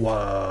 Washington,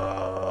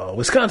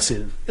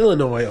 Wisconsin,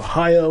 Illinois,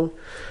 Ohio,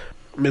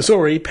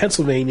 Missouri,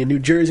 Pennsylvania, New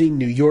Jersey,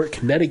 New York,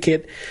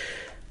 Connecticut,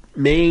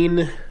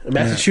 Maine,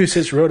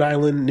 Massachusetts, Rhode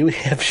Island, New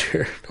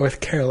Hampshire, North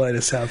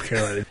Carolina, South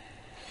Carolina.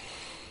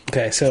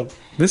 Okay, so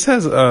this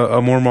has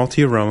a more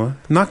malty aroma,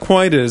 not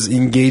quite as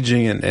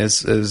engaging and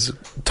as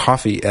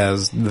toffee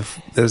as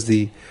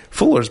the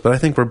Fuller's, but I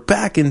think we're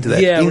back into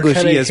that English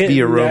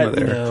ESB aroma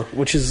there,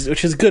 which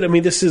is good. I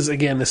mean, this is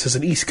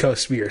an East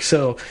Coast beer,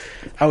 so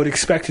I would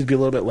expect it to be a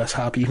little bit less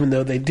hoppy, even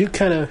though they do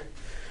kind of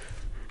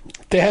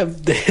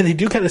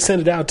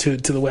send it out to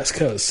the West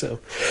Coast. So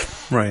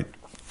right,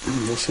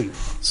 we'll see.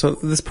 So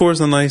this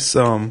pours a nice,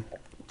 a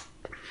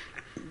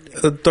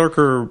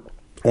darker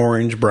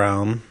orange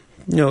brown.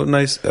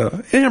 Nice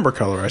amber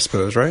color, I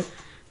suppose, right?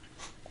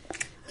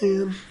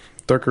 Yeah.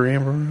 Darker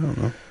amber? I don't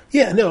know.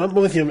 Yeah, no, I'm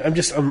with you.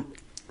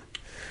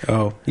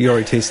 Oh, you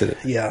already tasted it.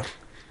 Yeah.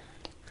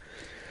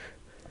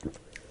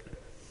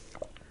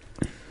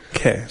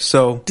 Okay,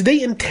 so... Did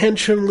they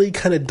intentionally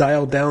kind of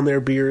dial down their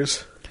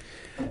beers?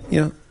 I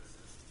don't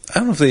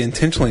know if they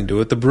intentionally do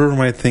it. The brewer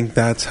might think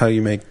that's how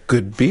you make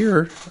good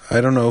beer.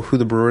 I don't know who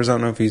the brewer is. I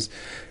don't know if he's...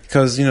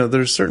 Because,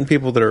 there's certain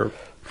people that are...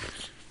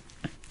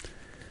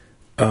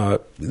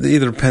 it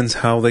either depends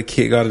how they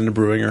got into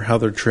brewing or how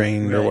they're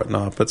trained or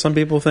whatnot. But some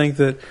people think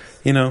that,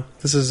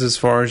 this is as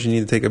far as you need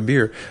to take a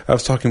beer. I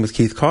was talking with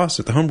Keith Koss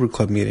at the Homebrew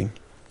Club meeting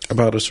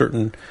about a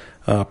certain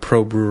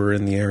pro brewer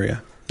in the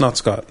area. Not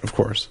Scott, of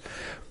course.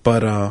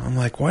 But I'm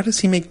like, why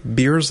does he make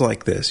beers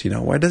like this?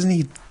 Why doesn't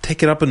he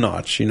take it up a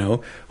notch?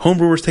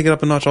 Homebrewers take it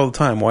up a notch all the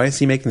time. Why is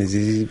he making these?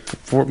 Is he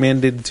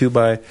mandated to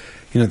by,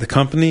 the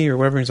company or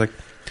whatever? He's like,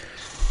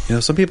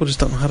 some people just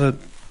don't know how to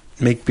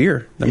make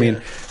beer. I mean,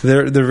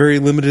 they're very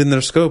limited in their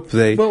scope.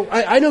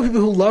 I know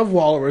people who love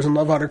Waller's and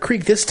love Otter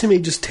Creek. This to me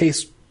just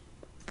tastes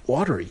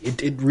watery.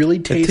 It really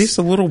tastes... It tastes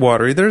a little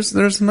watery. There's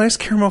a nice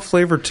caramel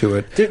flavor to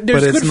it. There's but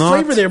good it's not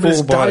flavor there, but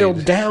it's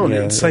dialed down.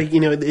 Yeah. It's like,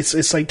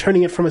 it's like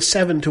turning it from a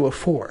 7 to a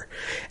 4.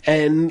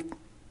 And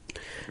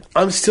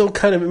I'm still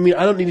kind of...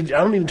 I don't need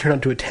to turn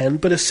it to a 10,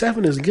 but a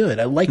 7 is good.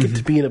 I like it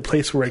to be in a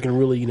place where I can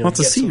really, well, it's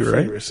get a C, some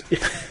right? flavors.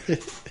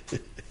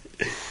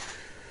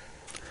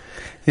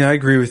 Yeah, I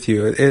agree with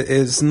you.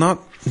 It's not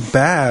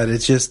bad.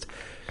 It's just,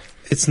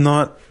 it's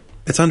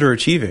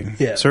underachieving.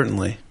 Yeah.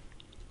 Certainly.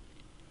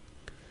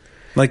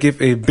 Like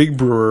if a big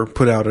brewer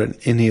put out an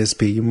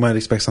ESB, you might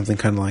expect something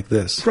kind of like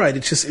this. Right.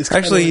 It's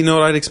actually, you know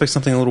what? I'd expect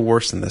something a little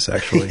worse than this.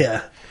 Actually.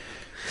 Yeah.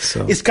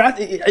 So it's got,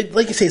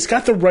 like you say, it's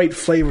got the right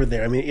flavor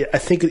there. I mean, I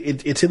think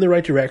it's in the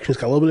right direction. It's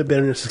got a little bit of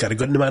bitterness. It's got a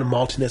good amount of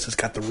maltiness. It's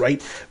got the right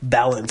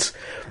balance.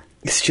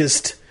 It's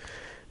just.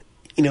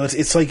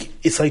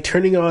 It's like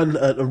turning on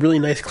a really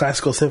nice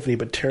classical symphony,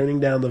 but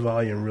turning down the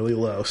volume really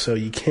low, so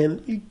you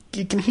can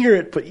hear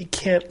it, but you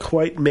can't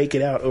quite make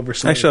it out over.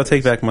 Actually, I'll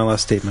take back my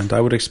last statement.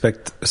 I would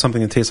expect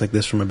something that tastes like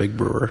this from a big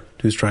brewer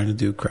who's trying to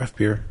do craft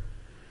beer.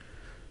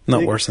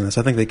 Not worse than this.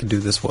 I think they could do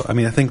this well. I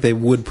mean, I think they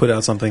would put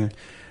out something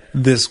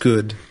this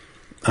good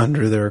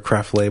under their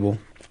craft label.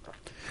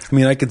 I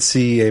mean, I could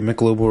see a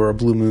Michelob or a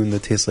Blue Moon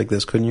that tastes like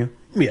this, couldn't you?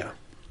 Yeah.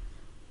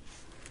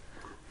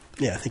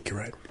 Yeah, I think you're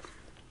right.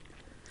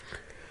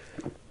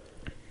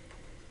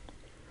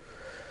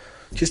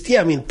 Just,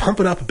 pump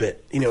it up a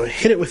bit.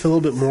 Hit it with a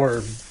little bit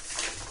more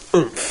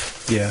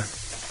oomph. Yeah.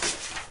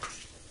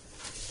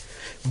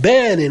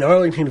 Ben in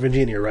Arlington,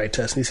 Virginia writes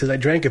us, and he says, I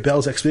drank a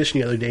Bell's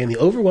Expedition the other day, and the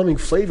overwhelming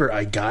flavor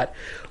I got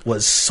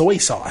was soy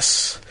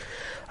sauce.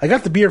 I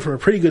got the beer from a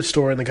pretty good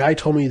store, and the guy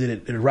told me that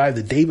it arrived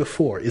the day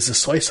before. Is the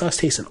soy sauce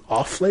taste an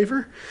off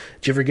flavor?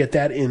 Did you ever get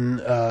that in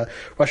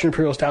Russian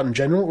Imperial Stout in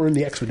general or in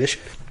the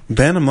Expedition?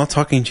 Ben, I'm not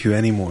talking to you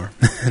anymore.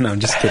 No, I'm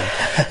just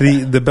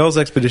kidding. The Bell's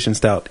Expedition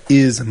Stout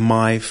is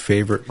my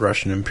favorite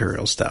Russian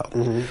Imperial Stout.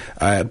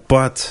 Mm-hmm.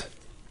 But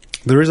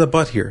there is a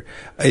but here.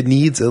 It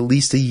needs at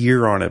least a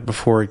year on it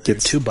before it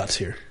gets... Two buts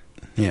here.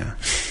 Yeah.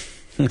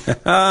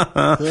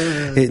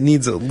 It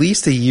needs at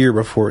least a year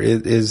before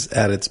it is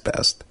at its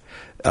best.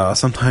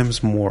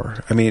 Sometimes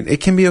more. I mean,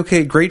 it can be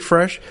okay, great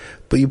fresh,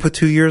 but you put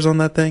 2 years on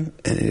that thing,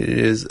 and it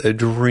is a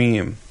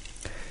dream.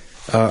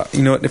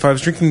 If I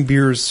was drinking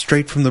beers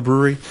straight from the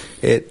brewery,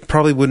 it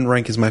probably wouldn't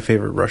rank as my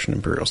favorite Russian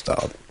Imperial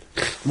Stout.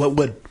 What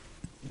would?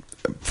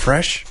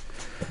 Fresh?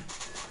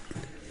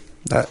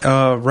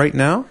 Right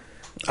now?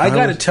 I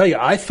got to tell you,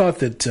 I thought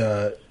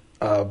that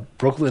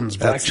Brooklyn's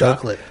Black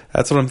Chocolate.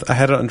 That's what I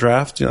had it on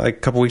draft. Like a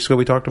couple weeks ago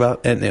we talked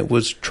about, and it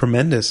was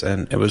tremendous,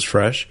 and it was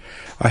fresh.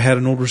 I had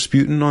an old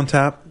Rasputin on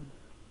tap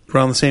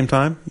around the same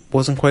time.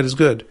 Wasn't quite as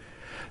good.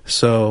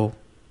 So...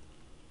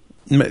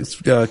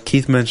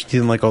 Keith mentioned he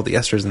didn't like all the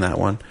esters in that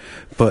one.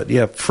 But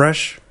yeah,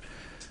 fresh,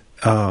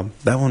 that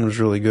one was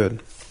really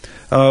good.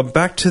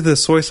 Back to the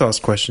soy sauce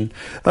question.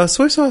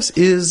 Soy sauce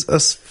is a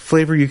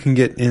flavor you can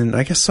get in,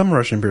 I guess, some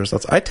Russian Imperial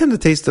Stouts. I tend to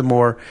taste it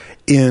more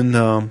in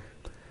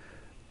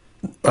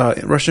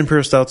Russian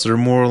Imperial Stouts that are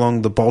more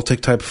along the Baltic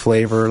type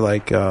flavor,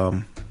 like,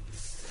 we're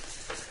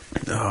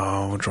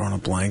drawing a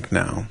blank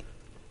now.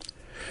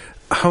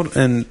 How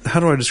do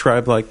I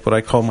describe like what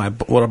I call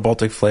what a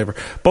Baltic flavor?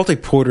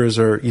 Baltic porters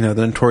are, they're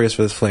notorious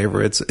for this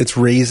flavor. It's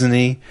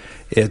raisiny,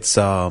 it's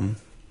a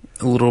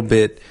little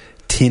bit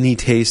tinny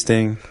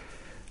tasting,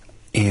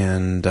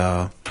 and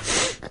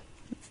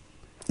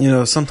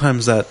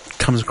sometimes that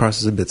comes across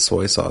as a bit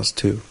soy sauce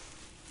too.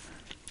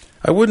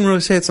 I wouldn't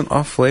really say it's an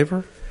off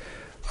flavor.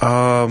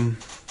 Then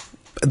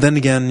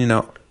again,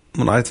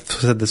 when I've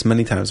said this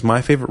many times,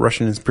 my favorite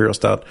Russian Imperial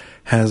Stout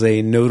has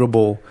a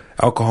notable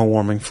alcohol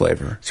warming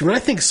flavor. See, when I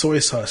think soy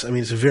sauce, I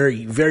mean, it's a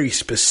very, very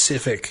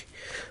specific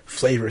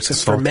flavor. It's a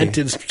Salty.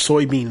 fermented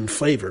soybean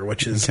flavor,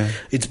 which is,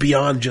 it's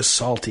beyond just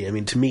salty. I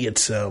mean, to me,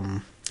 it's,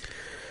 there's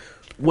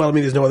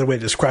no other way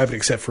to describe it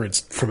except for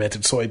it's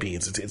fermented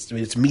soybeans.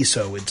 It's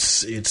miso.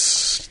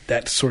 It's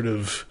that sort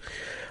of,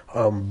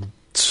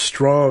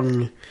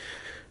 strong,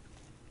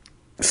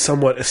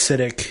 somewhat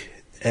acidic,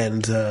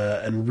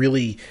 and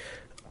really,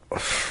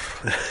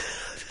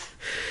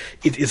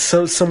 it's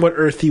somewhat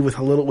earthy with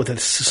a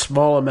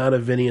small amount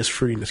of vinous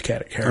fruitiness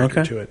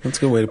character to it. That's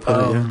a good way to put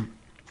it. Yeah.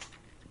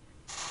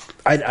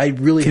 I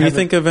really Can you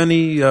think of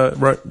any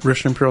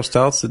Russian Imperial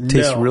Stouts that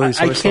taste really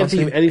soy saucy? I can't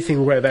think of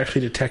anything where I've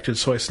actually detected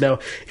soy sauce. Now,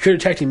 if you're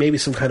detecting maybe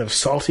some kind of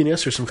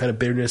saltiness or some kind of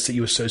bitterness that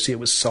you associate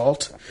with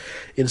salt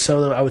in some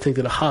of them, I would think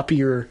that a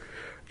hoppier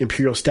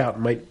Imperial Stout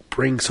might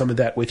bring some of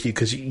that with you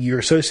because you're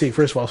associating,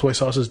 first of all, soy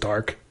sauce is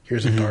dark.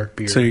 Here's a dark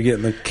beer. So you're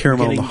getting the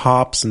caramel, the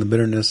hops, and the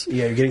bitterness.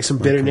 Yeah, you're getting some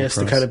bitterness,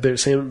 the kind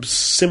of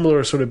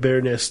similar sort of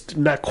bitterness.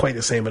 Not quite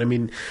the same, but I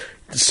mean,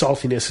 the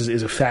saltiness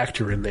is a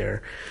factor in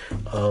there.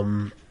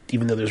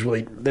 Even though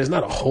there's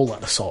not a whole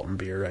lot of salt in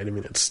beer, right? I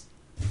mean, it's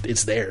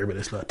there, but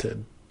it's not to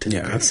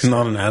it's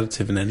not an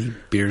additive in any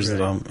beers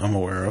that I'm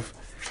aware of.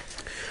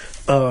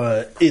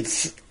 I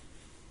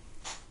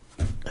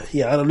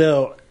don't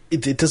know.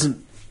 It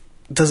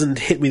doesn't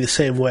hit me the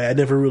same way. I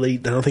don't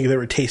think I've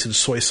ever tasted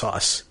soy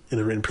sauce in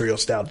an Imperial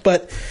Stout,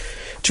 but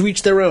to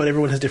each their own.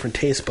 Everyone has different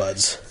taste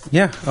buds.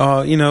 Yeah,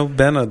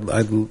 Ben,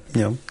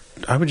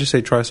 I would just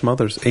say try some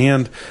others.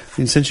 And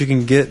since you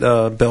can get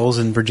Bell's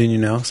in Virginia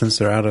now, since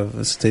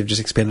they've just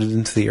expanded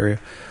into the area,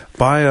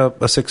 buy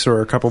a six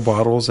or a couple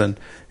bottles and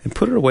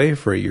put it away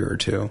for a year or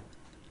two.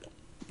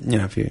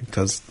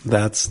 Because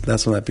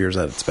that's when that beer's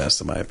at its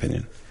best, in my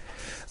opinion.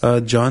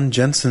 John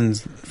Jensen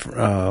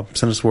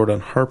sent us word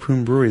on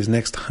Harpoon Brewery's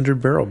next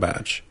 100-barrel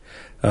batch.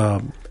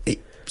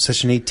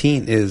 Session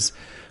 18 is,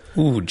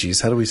 how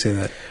do we say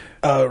that?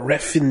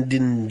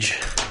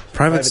 Reffendinge.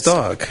 Private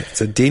Stock.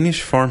 It's a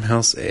Danish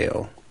farmhouse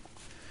ale.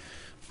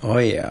 Oh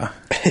yeah,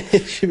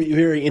 it should be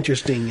very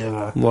interesting.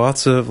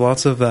 Lots of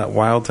that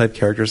wild type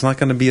character. It's not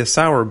going to be a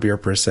sour beer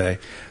per se,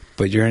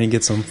 but you're going to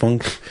get some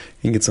funk.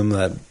 You can get some of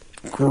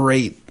that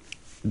great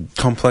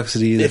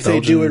complexity. If they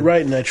do it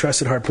right, and I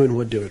trust that Harpoon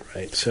would do it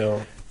right.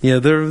 So yeah,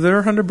 their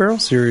 100-barrel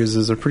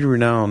series are pretty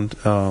renowned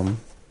and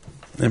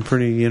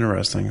pretty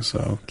interesting.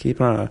 So keep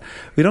an eye.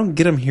 We don't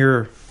get them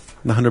here,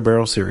 the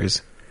 100-barrel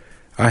series.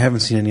 I haven't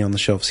seen any on the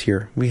shelves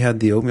here. We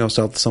had the oatmeal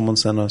stout that someone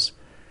sent us,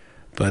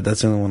 but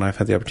that's the only one I've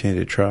had the opportunity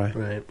to try.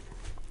 Right.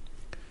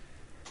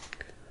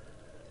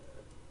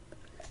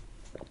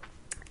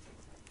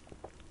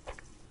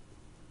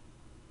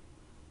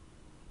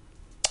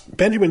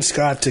 Benjamin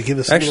Scott to give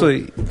us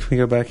can we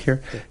go back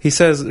here? He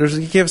says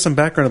he gave us some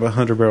background about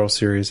 100-barrel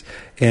series,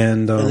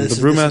 and the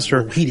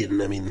brewmaster he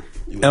didn't. I mean,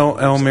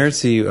 El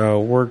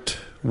Merzi worked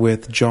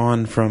with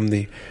John from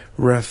the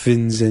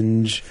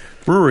Reffendinge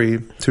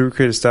Brewery to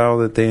create a style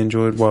that they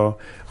enjoyed while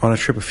on a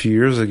trip a few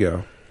years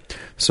ago.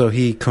 So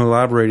he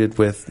collaborated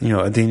with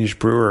a Danish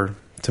brewer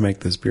to make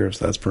this beer.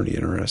 So that's pretty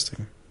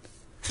interesting.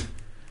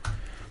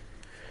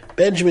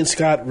 Benjamin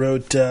Scott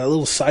wrote a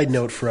little side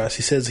note for us.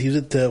 He says he was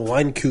at the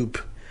Wine Coop,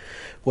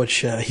 which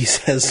he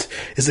says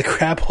is a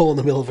crap hole in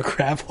the middle of a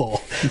crap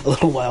hole, a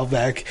little while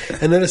back.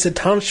 And noticed that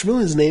Tom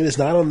Schmoolin's name is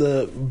not on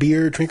the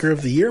Beer Drinker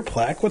of the Year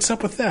plaque. What's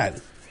up with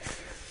that?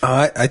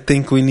 I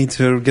think we need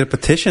to get a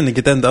petition to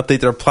get them to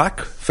update their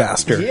plaque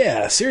faster.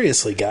 Yeah,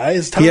 seriously,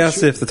 guys. He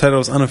asked if the title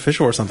was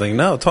unofficial or something.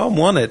 No, Tom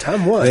won it.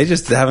 Tom won. They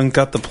just haven't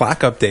got the plaque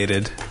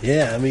updated.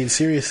 Yeah, I mean,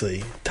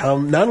 seriously.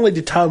 Not only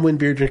did Tom win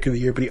Beer Drinker of the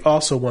Year, but he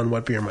also won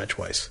What Beer Am I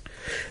Twice.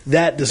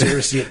 That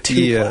deserves to get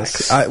 2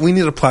 plaques. We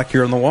need a plaque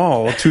here on the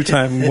wall.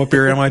 2-time What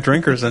Beer Am I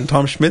drinkers, and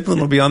Tom Schmidlin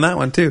will be on that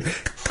one, too.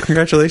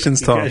 Congratulations,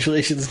 Tom.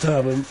 Congratulations,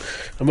 Tom.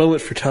 A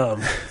moment for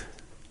Tom.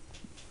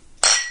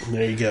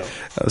 There you go.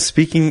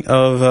 Speaking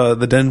of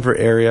the Denver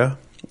area,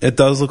 it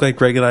does look like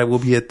Greg and I will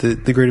be at the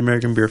Great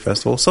American Beer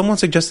Festival. Someone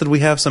suggested we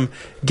have some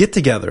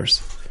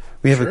get-togethers.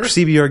 We have a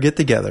CBR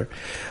get-together.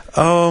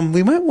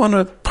 We might want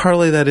to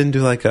parlay that into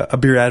like a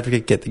beer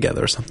advocate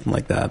get-together or something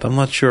like that. I'm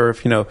not sure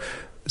if,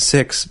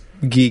 6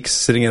 geeks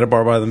sitting at a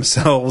bar by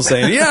themselves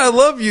saying, yeah, I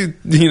love you,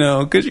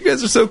 because you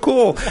guys are so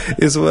cool,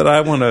 is what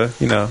I want to,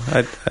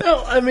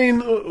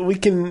 we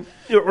can...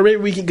 Or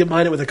maybe we can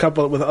combine it with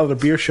other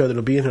beer show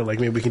that'll be in here. Like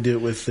maybe we can do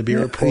it with the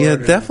Beer Report. Yeah,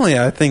 definitely.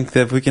 I think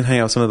that if we can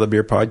hang out some of the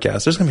beer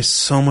podcasts, there's going to be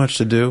so much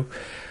to do.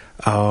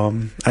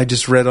 I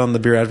just read on the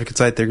Beer Advocate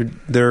site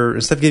they're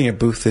instead of getting a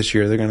booth this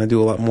year, they're going to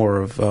do a lot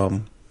more of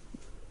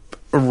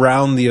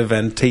around the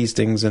event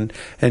tastings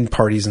and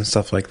parties and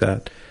stuff like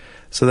that.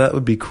 So that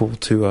would be cool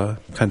to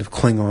kind of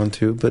cling on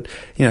to. But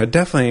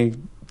definitely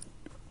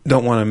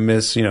don't want to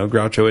miss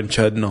Groucho and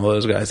Chud and all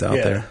those guys out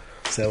there.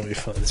 So that'll be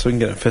fun. So we can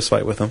get a fist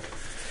fight with them.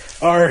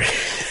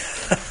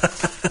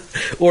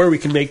 Or we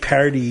can make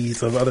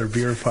parodies of other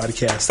beer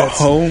podcasts.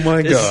 Oh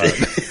my god!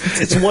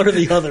 It's one or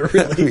the other,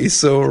 really. That'd be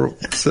so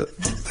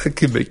that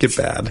could make it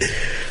bad.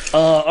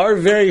 Our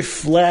very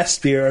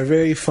last beer, our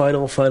very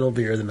final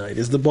beer of the night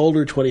is the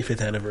Boulder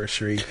 25th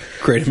Anniversary.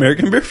 Great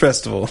American Beer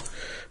Festival.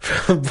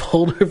 From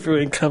Boulder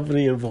Brewing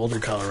Company in Boulder,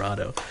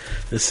 Colorado.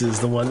 This is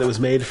the one that was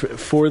made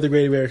for the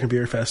Great American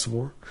Beer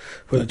Festival,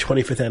 for the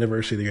 25th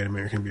anniversary of the Great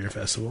American Beer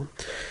Festival.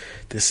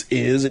 This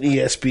is an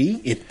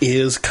ESB. It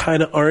is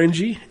kind of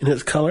orangey in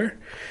its color.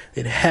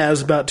 It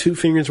has about 2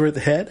 fingers worth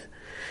of head,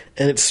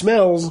 and it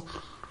smells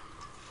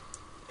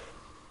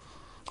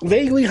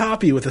vaguely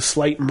hoppy with a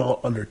slight malt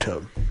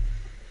undertone.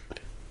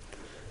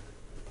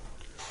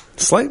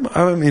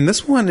 I mean,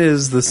 this one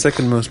is the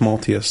second most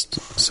maltiest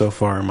so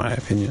far, in my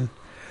opinion.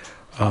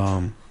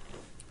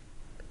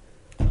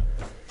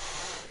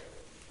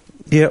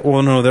 Yeah,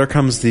 well, no, there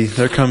comes the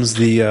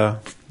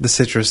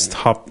citrus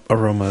hop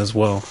aroma as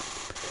well.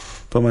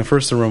 But my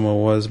first aroma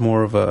was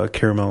more of a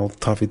caramel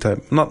toffee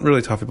type, not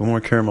really toffee, but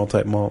more caramel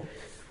type malt.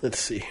 Let's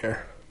see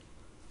here.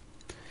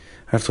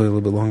 I have to wait a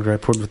little bit longer. I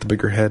poured with the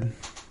bigger head.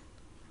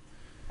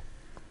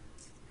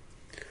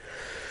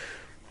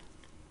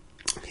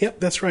 Yep,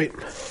 that's right.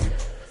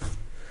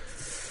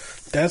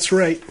 That's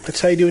right.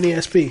 That's how you do an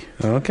ESB.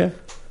 Okay.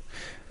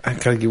 I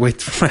gotta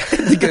wait for my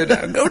head to go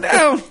down.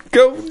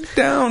 Go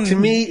down. To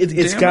me,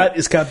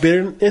 it's got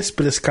bitterness,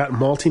 but it's got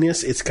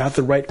maltiness. It's got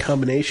the right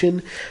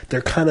combination.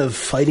 They're kind of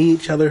fighting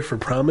each other for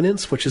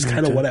prominence, which is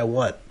kind of what I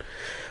want.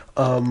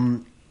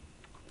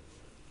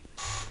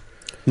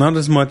 Not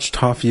as much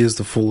toffee as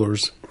the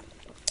Fuller's.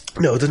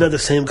 No, they're not the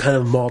same kind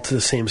of malt to the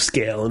same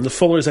scale. And the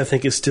Fuller's, I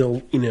think, is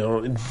still,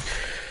 we're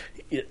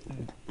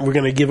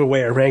going to give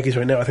away our rankings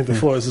right now. I think the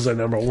Fuller's is our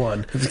number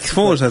one. The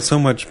Fuller's had so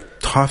much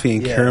toffee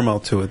and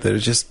caramel to it that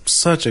it's just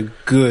such a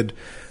good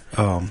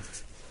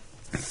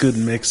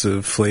mix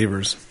of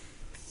flavors.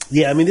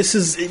 Yeah, I mean, this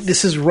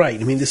is right.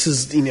 I mean, this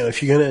is,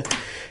 if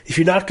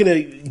you're not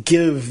gonna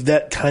give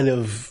that kind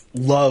of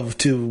love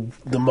to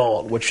the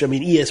malt, which, I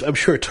mean, I'm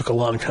sure it took a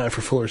long time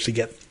for Fuller's to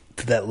get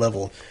to that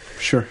level.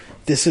 Sure.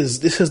 This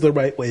is the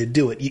right way to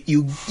do it.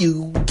 You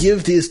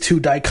give these two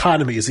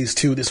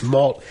dichotomies, this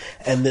malt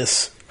and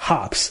this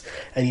hops,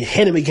 and you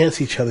hand them against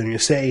each other, and you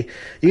say,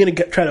 you're going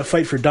to try to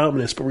fight for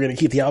dominance, but we're going to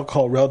keep the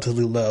alcohol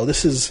relatively low.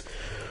 This is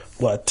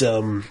what,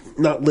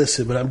 not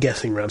listed, but I'm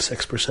guessing around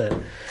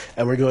 6%.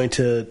 And we're going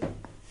to,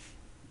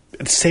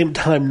 at the same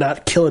time,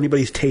 not kill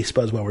anybody's taste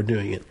buds while we're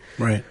doing it.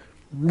 Right.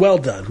 Well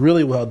done.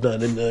 Really well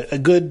done. And a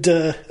good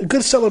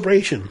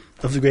celebration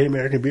of the Great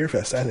American Beer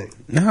Fest, I think.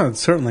 No,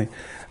 certainly.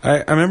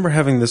 I remember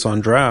having this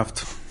on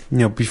draft,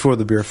 before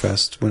the Beer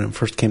Fest when it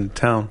first came to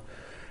town,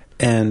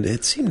 and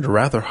it seemed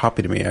rather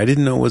hoppy to me. I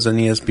didn't know it was an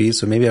ESB,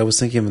 so maybe I was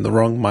thinking of the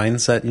wrong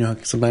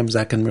mindset. Sometimes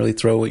that can really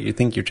throw what you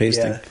think you're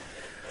tasting.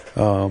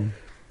 Yeah.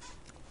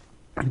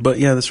 But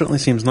yeah, this certainly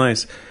seems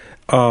nice.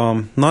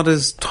 Not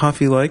as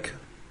toffee-like.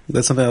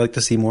 That's something I like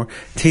to see more.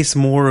 Tastes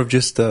more of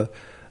just a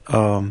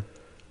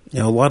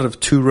lot of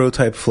two-row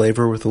type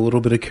flavor with a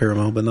little bit of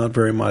caramel, but not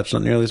very much,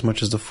 not nearly as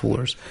much as the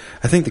Fuller's.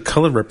 I think the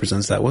color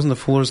represents that. Wasn't the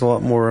Fuller's a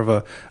lot more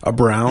of a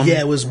brown? Yeah,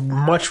 it was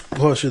much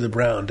closer to the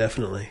brown,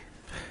 definitely.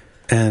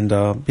 And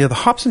the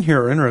hops in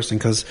here are interesting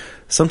because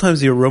sometimes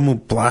the aroma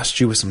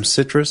blasts you with some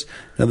citrus,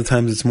 and other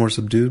times it's more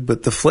subdued.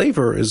 But the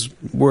flavor is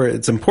where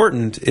it's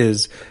important.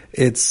 Is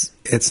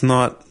it's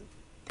not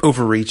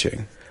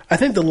overreaching. I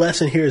think the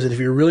lesson here is that if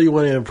you really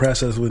want to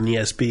impress us with an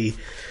ESB,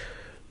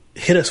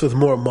 hit us with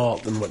more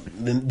malt than what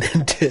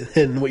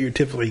you're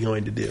typically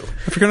going to do.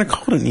 If you're going to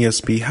call it an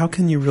ESB, how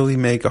can you really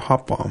make a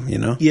hop bomb?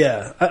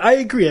 Yeah, I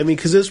agree. I mean,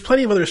 because there's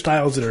plenty of other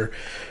styles that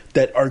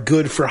are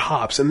good for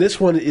hops, and this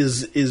one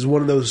is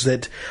one of those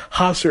that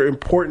hops are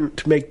important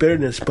to make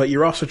bitterness, but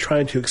you're also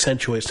trying to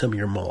accentuate some of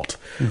your malt.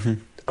 Mm-hmm.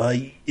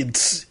 I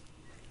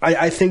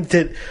think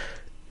that,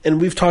 and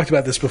we've talked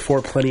about this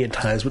before plenty of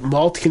times, but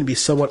malt can be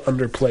somewhat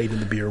underplayed in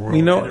the beer world.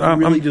 It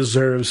really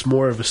deserves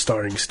more of a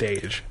starring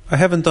stage. I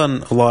haven't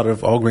done a lot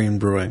of all grain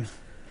brewing,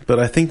 but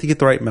I think to get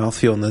the right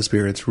mouthfeel in this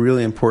beer, it's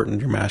really important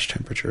your mash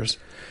temperatures.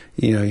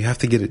 You have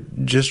to get it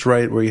just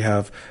right where you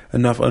have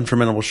enough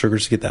unfermentable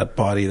sugars to get that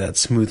body, that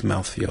smooth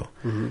mouthfeel.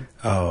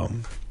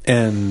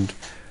 Mm-hmm.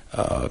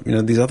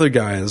 These other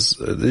guys,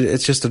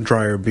 it's just a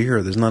drier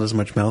beer. There's not as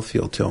much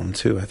mouthfeel to them,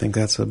 too. I think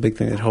that's a big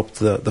thing that helped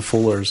the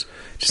Fuller's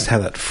just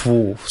have that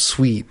full,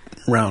 sweet,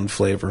 round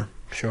flavor.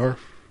 Sure.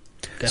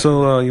 Definitely.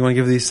 So you want to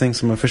give these things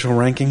some official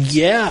rankings?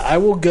 Yeah, I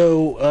will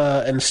go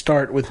and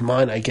start with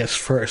mine, I guess,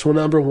 first. Well,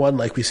 number one,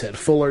 like we said,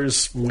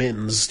 Fuller's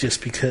wins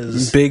just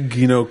because... Big,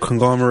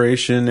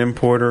 conglomeration,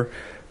 importer.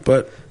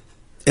 But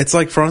it's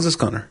like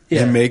Franziskaner.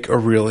 Yeah. They make a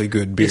really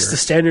good beer. It's the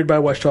standard by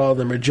which all of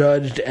them are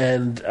judged,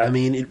 and, I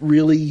mean, it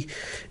really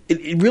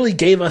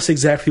gave us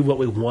exactly what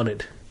we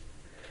wanted.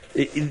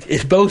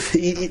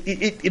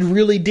 It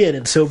really did,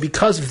 and so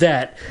because of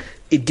that...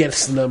 It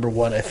gets the number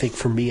one, I think,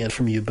 from me and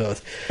from you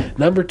both.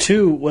 Number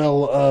two,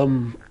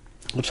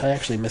 which I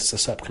actually messed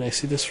this up. Can I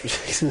see this for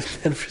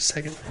a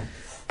second?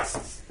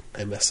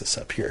 I messed this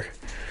up here.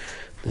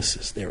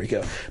 There we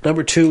go.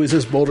 Number 2 is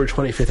this Boulder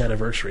 25th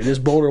anniversary. This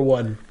Boulder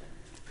one,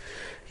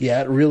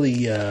 yeah, it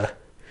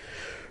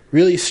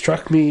really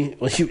struck me.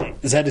 Well,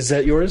 is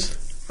that yours?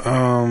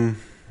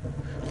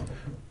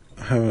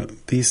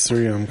 These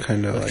three I'm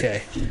kind of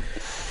okay.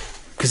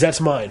 Because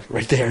that's mine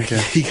right there.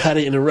 Okay. You got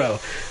it in a row.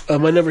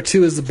 My number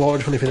 2 is the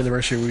Boulder 25th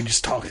anniversary. We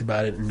just talked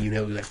about it, and you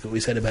know exactly what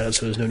we said about it,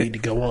 so there's no need to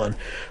go on.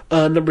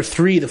 Number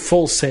 3, the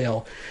Full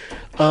Sail.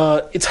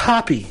 It's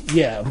hoppy,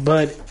 yeah,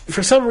 but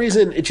for some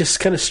reason it just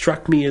kind of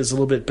struck me as a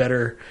little bit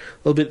better,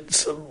 a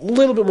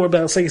little bit more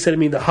balanced. Like I said, I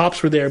mean the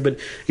hops were there, but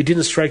it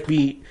didn't strike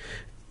me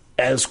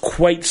as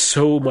quite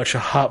so much a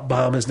hop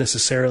bomb as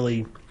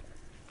necessarily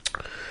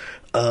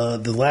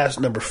the last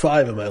number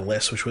 5 on my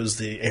list, which was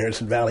the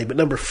Anderson Valley. But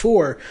number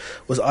 4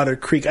 was Otter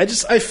Creek. I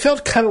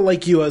felt kind of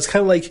like you. I was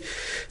kind of like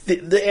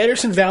the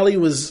Anderson Valley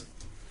was.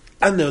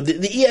 I don't know.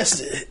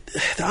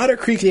 The Otter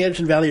Creek and the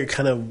Anderson Valley are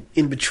kind of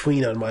in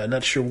between on mine. I'm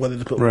not sure whether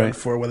to put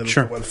 1-4, whether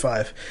to put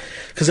 1-5.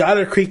 Because the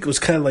Otter Creek was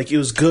kind of like, it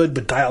was good,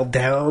 but dialed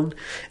down.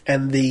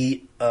 And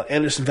the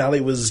Anderson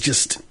Valley was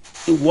just,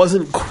 it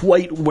wasn't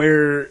quite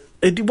where,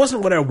 it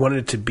wasn't what I wanted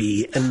it to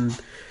be. And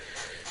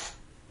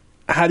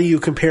how do you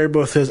compare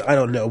both those? I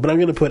don't know. But I'm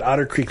going to put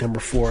Otter Creek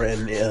number 4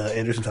 and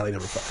Anderson Valley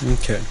number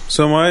 5. Okay.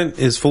 So mine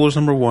is Fuller's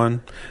number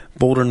 1,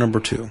 Boulder number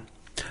 2.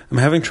 I'm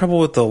having trouble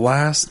with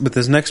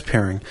this next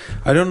pairing.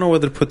 I don't know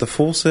whether to put the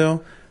Full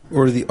Sail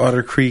or the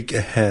Otter Creek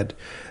ahead.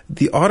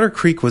 The Otter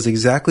Creek was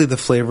exactly the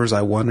flavors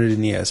I wanted in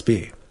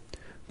ESB,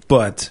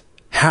 but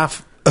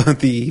half of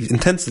the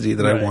intensity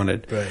that I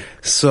wanted. Right.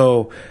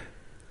 So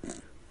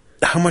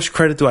how much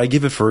credit do I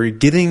give it for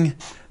getting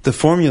the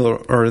formula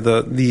or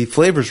the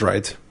flavors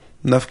right?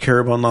 Enough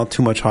caramel, not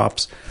too much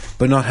hops,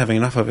 but not having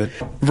enough of it.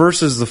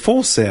 Versus the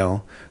Full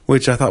Sail,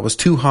 which I thought was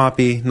too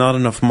hoppy, not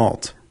enough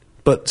malt,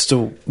 but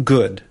still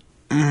good.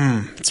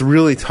 It's a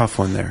really tough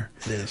one there.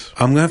 It is.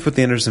 I'm going to put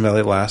the Anderson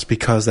Valley last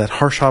because that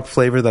harsh hop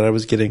flavor that I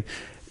was getting,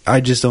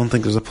 I just don't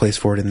think there's a place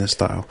for it in this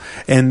style.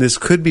 And this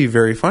could be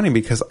very funny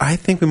because I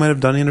think we might have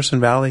done Anderson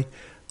Valley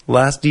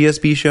last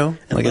DSB show,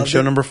 like in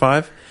show number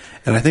 5,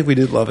 and I think we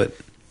did love it.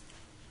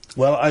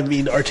 Well, I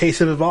mean, our tastes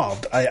have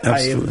evolved.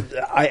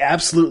 I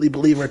absolutely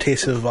believe our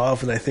tastes have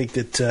evolved, and I think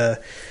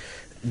that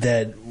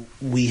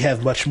we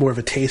have much more of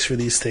a taste for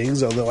these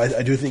things, although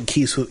I do think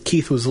Keith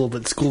was a little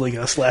bit schooling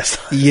us last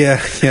time. Yeah.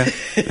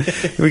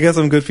 We got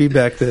some good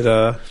feedback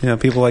that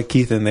people like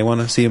Keith, and they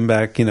want to see him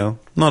back, not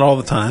all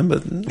the time,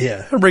 but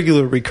a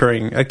regular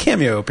recurring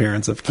cameo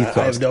appearance of Keith Cost.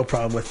 I have no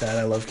problem with that.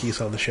 I love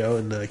Keith on the show,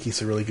 and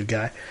Keith's a really good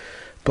guy.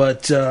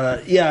 But,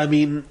 I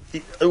mean,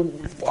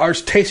 our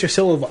tastes are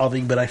still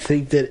evolving, but I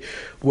think that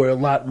we're a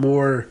lot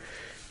more...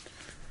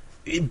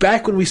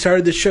 Back when we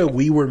started the show,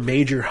 we were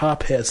major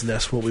hop heads, and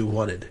that's what we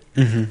wanted.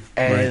 Mm-hmm.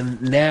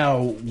 And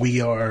now we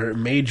are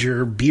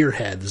major beer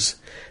heads,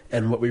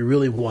 and what we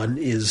really want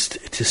is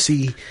to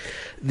see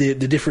the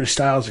different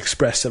styles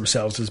express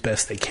themselves as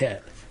best they can.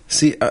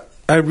 See,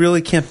 I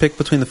really can't pick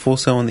between the Full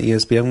Sail and the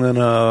ESB. I'm going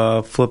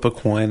to flip a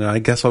coin, and I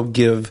guess I'll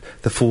give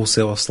the Full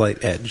Sail a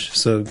slight edge.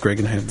 So Greg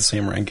and I have the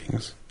same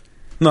rankings.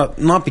 Not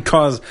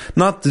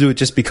to do it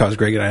just because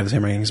Greg and I have the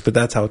same rankings, but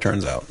that's how it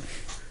turns out.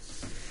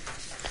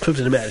 Flipped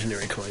an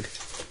imaginary coin.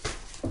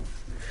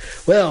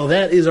 Well,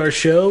 that is our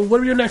show. What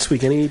are we doing next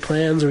week? Any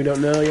plans, or we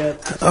don't know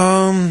yet?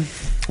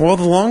 Well,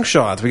 the long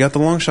shot. We got the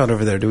long shot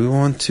over there. Do we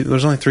want to...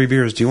 There's only 3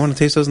 beers. Do you want to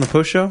taste those in the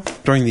post show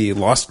during the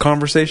Lost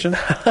conversation?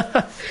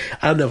 I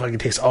don't know if I can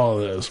taste all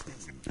of those.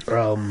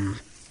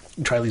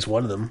 Try at least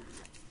one of them.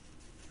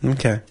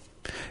 Okay.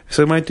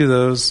 So we might do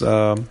those.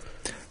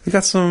 We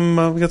got some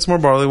more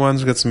barley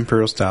ones. We got some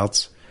imperial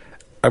stouts.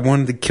 I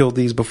wanted to kill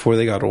these before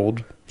they got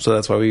old, so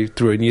that's why we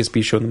threw an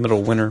ESB show in the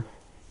middle of winter.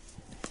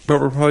 But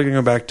we're probably going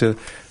to go back to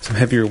some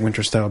heavier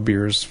winter-style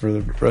beers for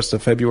the rest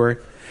of February.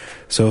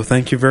 So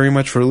thank you very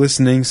much for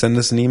listening. Send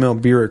us an email,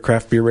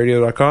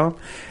 beer@craftbeerradio.com,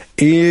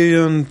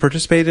 and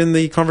participate in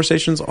the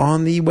conversations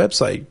on the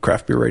website,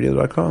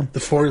 craftbeerradio.com. The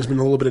form has been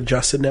a little bit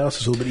adjusted now, so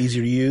it's a little bit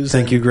easier to use.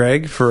 Thank you,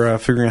 Greg, for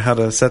figuring out how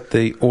to set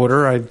the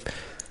order. I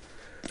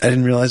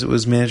didn't realize it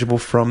was manageable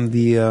from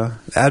the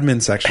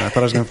admin section. I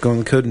thought I was going to have to go in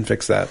the code and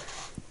fix that.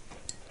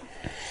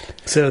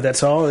 So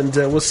that's all, and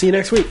we'll see you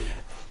next week.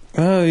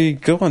 You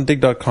go on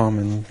dig.com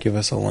and give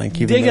us a link.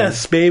 Dig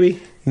us,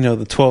 baby.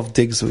 The 12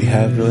 digs that we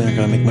have really aren't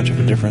going to make much of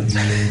a difference.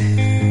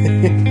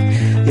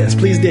 Yes,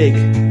 please dig,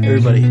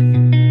 everybody.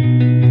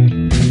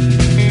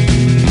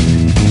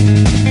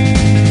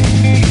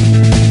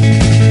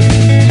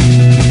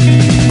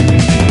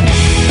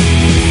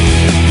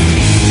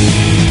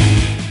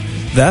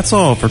 That's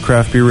all for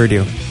Craft Beer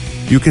Radio.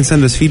 You can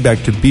send us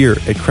feedback to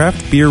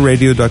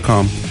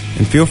beer@craftbeerradio.com,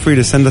 and feel free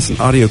to send us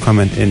an audio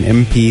comment in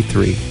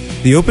MP3.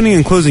 The opening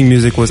and closing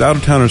music was Out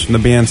of Towners from the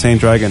band Saint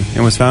Dragon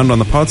and was found on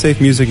the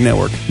Podsafe Music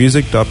Network,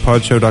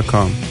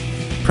 music.podshow.com.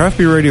 Craft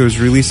Beer Radio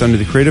is released under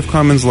the Creative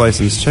Commons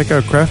license. Check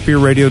out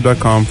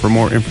craftbeerradio.com for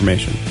more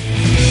information. Call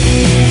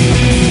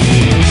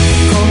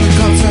the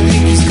cops, I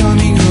think he's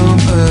coming home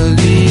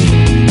early.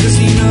 Does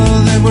he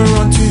know that we're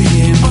onto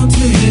him?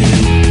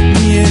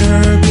 Me and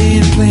her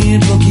being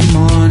playing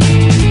Pokemon.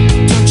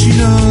 Don't you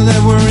know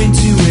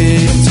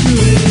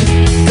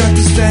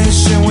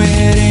session, we're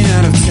heading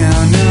out of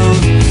town now.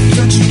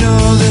 Don't you know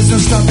there's no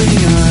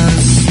stopping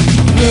us?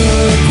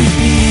 Look, we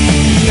be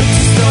up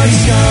to starry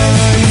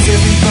skies.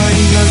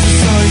 Everybody loves the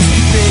songs,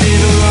 keeping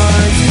it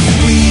alive.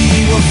 We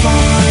will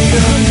find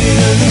a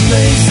middle of the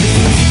place.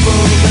 The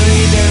people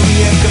believe that we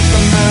echo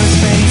from outer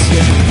space.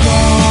 Yeah,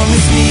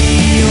 promise me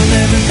you'll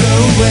never go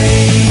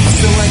away,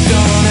 so I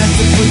don't have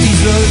to put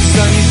these roads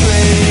on your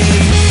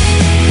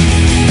grave.